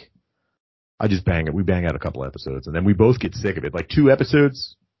 So I just we bang out a couple episodes, and then we both get sick of it. 2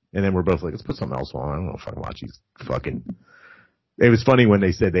 episodes, and then we're both like, let's put something else on. I don't know if I can watch these fucking. It was funny when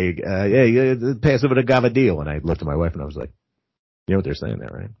they said pass over to Gavadil, and I looked at my wife and I was like, you know what they're saying there,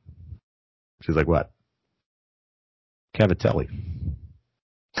 right? She's like, what? Cavatelli.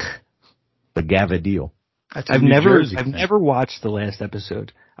 The Gavadil. I've never watched the last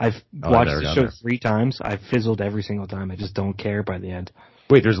episode. I've watched the show 3 times. I've fizzled every single time. I just don't care by the end.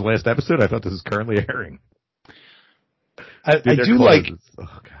 Wait, there's a last episode? I thought this is currently airing. I do like.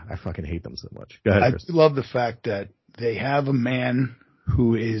 Oh God, I fucking hate them so much. Go ahead, Chris. I love the fact that they have a man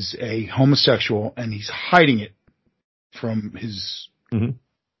who is a homosexual and he's hiding it from his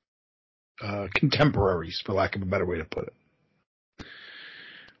contemporaries, for lack of a better way to put it.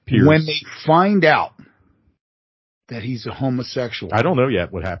 Peers. When they find out that he's a homosexual, I don't know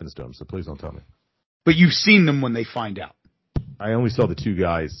yet what happens to him, so please don't tell me. But you've seen them when they find out. I only saw the 2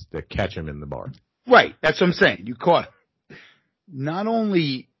 guys that catch him in the bar. Right, that's what I'm saying. You caught him. Not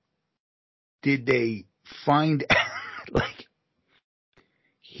only did they find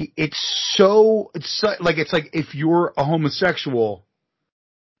it's like if you're a homosexual,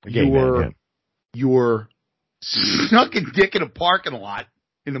 you're sucking dick in a parking lot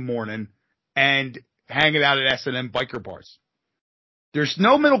in the morning and hanging out at S&M biker bars. There's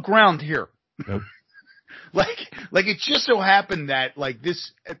no middle ground here. Nope. like it just so happened that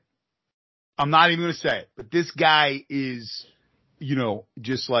this, I'm not even going to say it, but this guy is,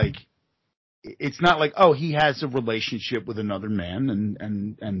 just it's not like, oh, he has a relationship with another man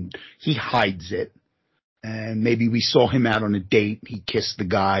and he hides it. And maybe we saw him out on a date. He kissed the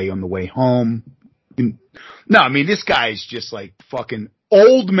guy on the way home. No, this guy is just fucking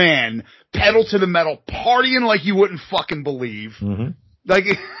old man, pedal to the metal, partying like you wouldn't fucking believe. Mm-hmm.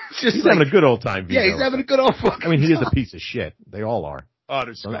 It's just he's having a good old time. Yeah, he's having a good old fucking time. he is a piece of shit. They all are. Oh,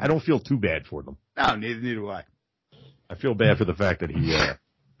 I don't feel too bad for them. No, neither do I. I feel bad for the fact that he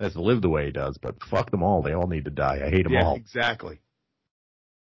has to live the way he does, but fuck them all. They all need to die. I hate them all. Exactly.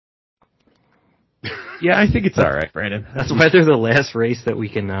 Yeah, I think it's all right, Brandon. That's why they're the last race that we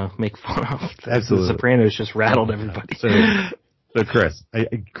can make fun of. Absolutely. The Sopranos just rattled everybody. So Chris,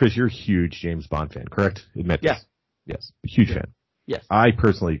 Chris, you're a huge James Bond fan, correct? Admit Yeah. this. Yes. Huge fan. Yes. I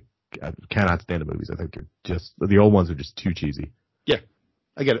personally cannot stand the movies. I think the old ones are just too cheesy. Yeah.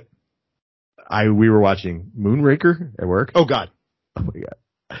 I get it. We were watching Moonraker at work. Oh, God. Oh my God.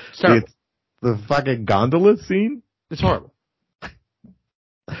 It's terrible. The fucking gondola scene It's horrible.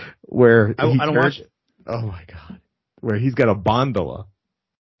 where I don't watch it. Oh my God. Where he's got a bondola.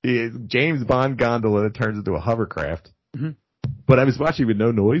 James Bond gondola that turns into a hovercraft. Mm-hmm. But I was watching with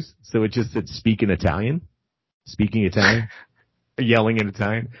no noise, so it just said speaking Italian, yelling in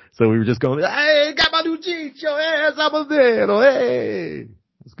Italian. So we were just going, hey, Gabaduciccio, hey, Sabadero, hey.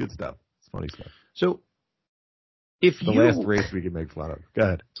 It's good stuff. It's funny stuff. So, the last race we can make fun of. Go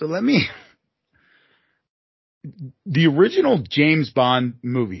ahead. So the original James Bond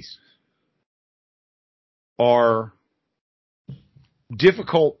movies are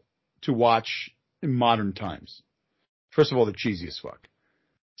difficult to watch in modern times. First of all, they're cheesy as fuck.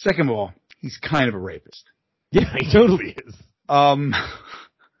 Second of all, he's kind of a rapist. Yeah, he totally is.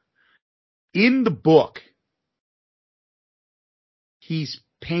 In the book, he's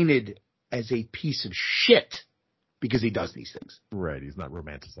painted as a piece of shit because he does these things. Right, he's not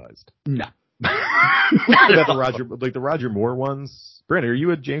romanticized. No. About the Roger Moore ones. Brandon, are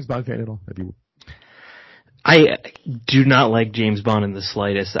you a James Bond fan at all? I do not like James Bond in the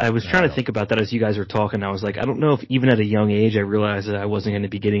slightest. I was trying to think about that as you guys were talking. I was like, I don't know if even at a young age I realized that I wasn't going to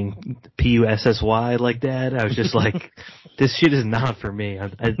be getting PUSSY like that. I was just like, this shit is not for me.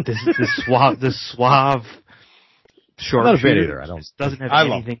 This suave sharp. I'm not a fan either. I don't. Doesn't have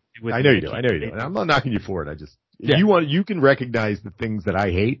anything to do with. I know you do. And I'm not knocking you for it. You can recognize the things that I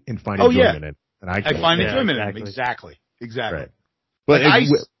hate and find enjoyment in it. And I find enjoyment in it. Exactly. Right. But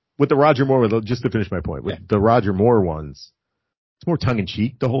with the Roger Moore, just to finish my point, with the Roger Moore ones, it's more tongue in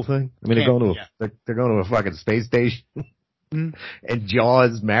cheek, the whole thing. I mean, they're going to a fucking space station. And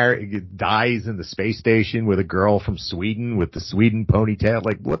Jaws dies in the space station with a girl from Sweden with the Sweden ponytail.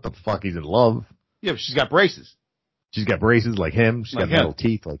 Like, what the fuck? He's in love. Yeah, but she's got braces. She's got braces like him. She's got metal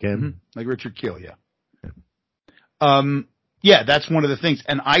teeth like him. Mm-hmm. Like Richard Kiel, yeah. That's one of the things.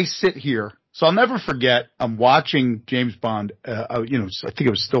 And I sit here, so I'll never forget, I'm watching James Bond, I think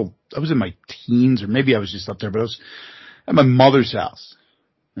I was in my teens, or maybe I was just up there, but I was at my mother's house,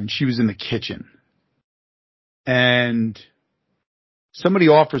 and she was in the kitchen. And somebody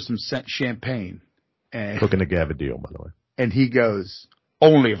offers some champagne. And cooking a Gavadil, by the way. And he goes,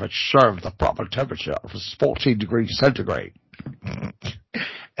 only if it's served the proper temperature, if it's 14 degrees centigrade.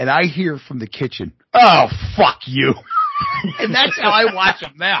 And I hear from the kitchen, oh, fuck you. And that's how I watch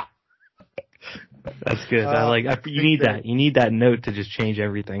them now. That's good. You need that. You need that note to just change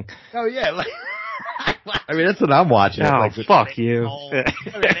everything. Oh, yeah. I mean, that's what I'm watching. Oh, fuck you.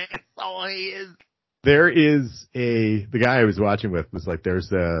 There is the guy I was watching with was like,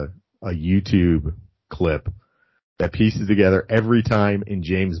 there's a YouTube clip that pieces together every time in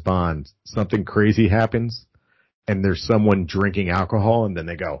James Bond something crazy happens and there's someone drinking alcohol, and then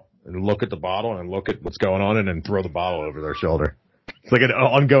they go and look at the bottle and look at what's going on and then throw the bottle over their shoulder. It's like an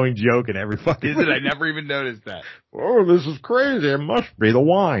ongoing joke in every fucking. Is it? I never even noticed that. Oh, this is crazy. It must be the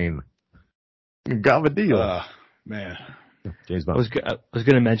wine. Gavadil. Man. James Bond. I was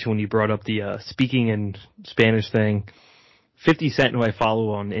going to mention when you brought up the speaking in Spanish thing, 50 Cent, who I follow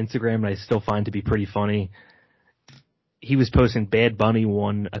on Instagram and I still find to be pretty funny, he was posting Bad Bunny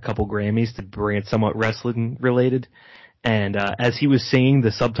won a couple Grammys to bring it somewhat wrestling related. And as he was singing,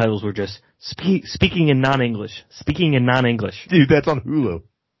 the subtitles were just speaking in non-English. Dude, that's on Hulu.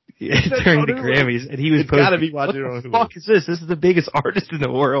 During the Grammys, and he was posting, gotta be watching it on Hulu. What the fuck is this? This is the biggest artist in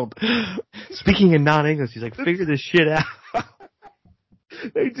the world. Speaking in non-English. He's like, figure this shit out.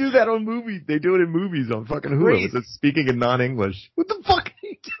 They do that on movies. They do it in movies on fucking Hulu. It's speaking in non-English. What the fuck?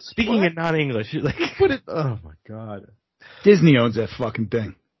 Speaking in non-English. Like, oh my god. Disney owns that fucking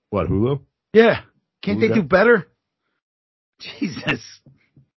thing. What, Hulu? Yeah. Can't they do better? Jesus.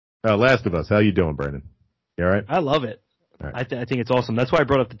 Last of Us. How you doing, Brandon? You all right? I love it. Right. I think it's awesome. That's why I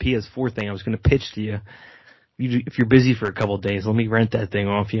brought up the PS4 thing. I was going to pitch to you. If you're busy for a couple of days, let me rent that thing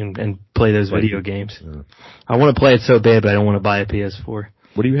off you and play those video games. Yeah. I want to play it so bad, but I don't want to buy a PS4.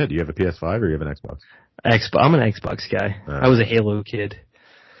 What do you have? Do you have a PS5 or you have an Xbox? I'm an Xbox guy. I was a Halo kid.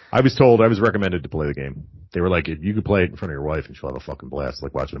 I was recommended to play the game. They were like, you could play it in front of your wife and she'll have a fucking blast,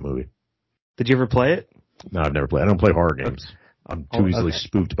 like watching a movie. Did you ever play it? No, I've never played. I don't play horror games. I'm too easily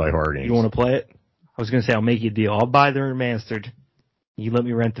spooked by horror games. You want to play it? I was going to say, I'll make you a deal. I'll buy the remastered. You let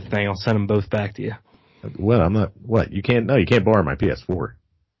me rent the thing. I'll send them both back to you. What? You can't borrow my PS4. Is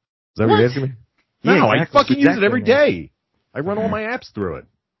that what you're asking me? No, Yeah, I exactly. fucking use it every Exactly. day. I run all my apps through it.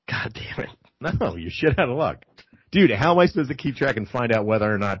 God damn it. No, you're shit out of luck. Dude, how am I supposed to keep track and find out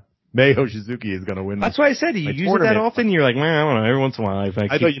whether or not Mei Shizuki is going to win? That's why I said you my use it tournament. that often. You're like, man, I don't know. Every once in a while, if I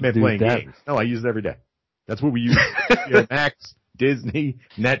thought you meant playing games. No, I use it every day. That's what we use. HBO Max, Disney,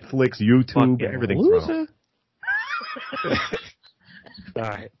 Netflix, YouTube, Fucking everything's loser. wrong. All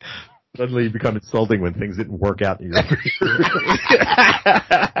right. Suddenly you become insulting when things didn't work out in your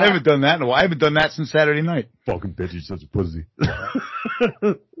I haven't done that in a while. I haven't done that since Saturday night. fucking bitch, you're such a pussy.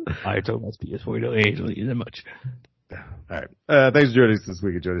 I told us PS4 don't age that much. All right. Thanks for joining us this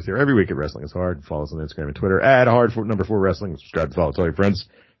week. Join us here every week at Wrestling is Hard. Follow us on Instagram and Twitter at @hard4 Wrestling. Subscribe to follow. Tell your friends.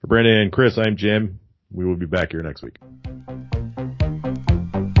 For Brandon and Chris, I'm Jim. We will be back here next week.